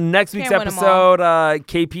 So on next week's Can't win 'em episode,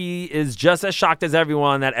 KP is just as shocked as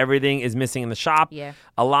everyone that everything is missing in the shop. Yeah.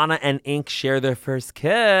 Alana and Ink share their first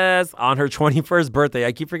kiss on her 21st birthday.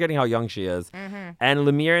 I keep forgetting how young she is. Mm-hmm. And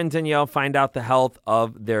Lemire and Danielle find out the health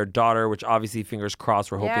of their daughter, which obviously, fingers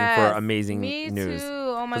crossed, we're hoping for amazing news. Me too.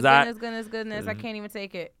 Oh my goodness. I can't even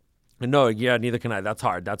take it. No, yeah, neither can I. That's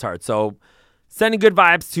hard. So sending good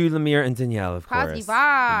vibes to Lemire and Danielle, of course. Positive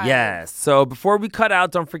vibes. Yes. So before we cut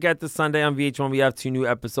out, don't forget this Sunday on VH1, we have 2 new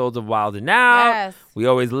episodes of Wild 'N Out. Yes. We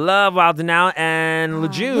always love Wild 'N Out. And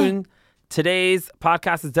LeJune, today's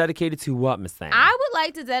podcast is dedicated to what, Miss Thang? I would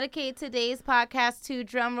like to dedicate today's podcast to,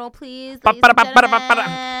 drumroll please, ladies and gentlemen,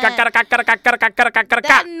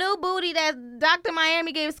 that new booty that Dr.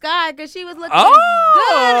 Miami gave Sky because she was looking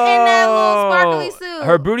good in that little sparkly suit.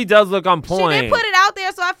 Her booty does look on point. She did put it out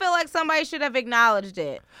there, so I feel like somebody should have acknowledged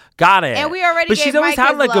it. Got it. And we already But gave she's always Mike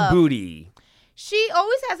had his like a love. booty. She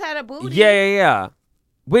always has had a booty. Yeah.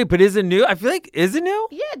 Wait, but is it new? I feel like, is it new?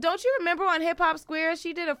 Yeah, don't you remember on Hip Hop Square,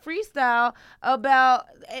 she did a freestyle about...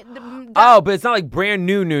 Oh, but it's not like brand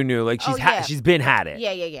new. Like she's been had it.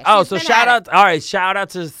 Yeah. Oh, She's so been shout had out. All right, shout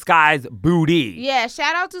out to Sky's booty. Yeah,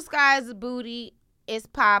 shout out to Sky's booty. It's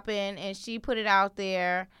popping, and she put it out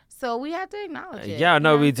there. So we have to acknowledge it. Yeah, You know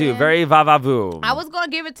no, what we I'm do. saying? Very va-va-voom. I was going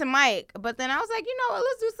to give it to Mike, but then I was like, you know what?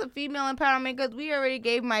 Let's do some female empowerment because we already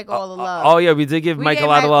gave Mike all the love. Oh, yeah, we did give Mike a gave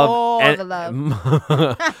lot of Mike love. all the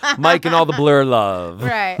love. Mike and all the blur love.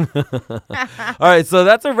 Right. All right, so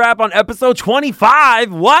that's a wrap on episode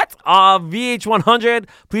 25. What? Of VH100.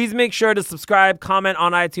 Please make sure to subscribe, comment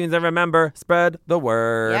on iTunes, and remember, spread the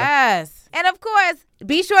word. Yes. And of course,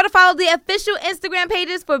 be sure to follow the official Instagram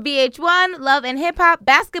pages for VH1, Love and Hip Hop,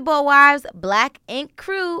 Basketball Wives, Black Ink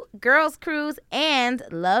Crew, Girls Cruise, and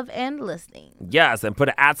Love and Listening. Yes, and put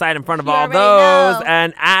an @ sign in front of You all already those. know.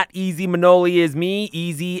 And @Easy Manoli is me,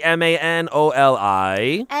 Easy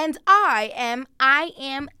Manoli. And I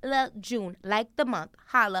am LeJune, like the month.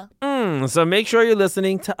 Holla. So make sure you're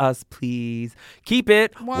listening to us, please. Keep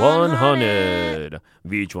it 100.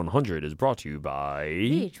 VH100 is brought to you by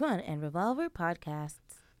VH1 and Revolver Podcasts.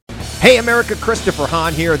 Hey America, Christopher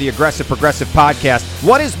Hahn here, the Aggressive Progressive Podcast.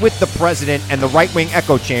 What is with the president and the right-wing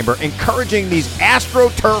echo chamber encouraging these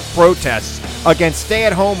AstroTurf protests against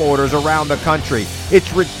stay-at-home orders around the country?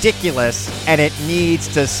 It's ridiculous and it needs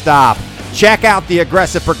to stop. Check out the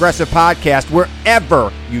Aggressive Progressive Podcast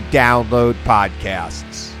wherever you download podcasts.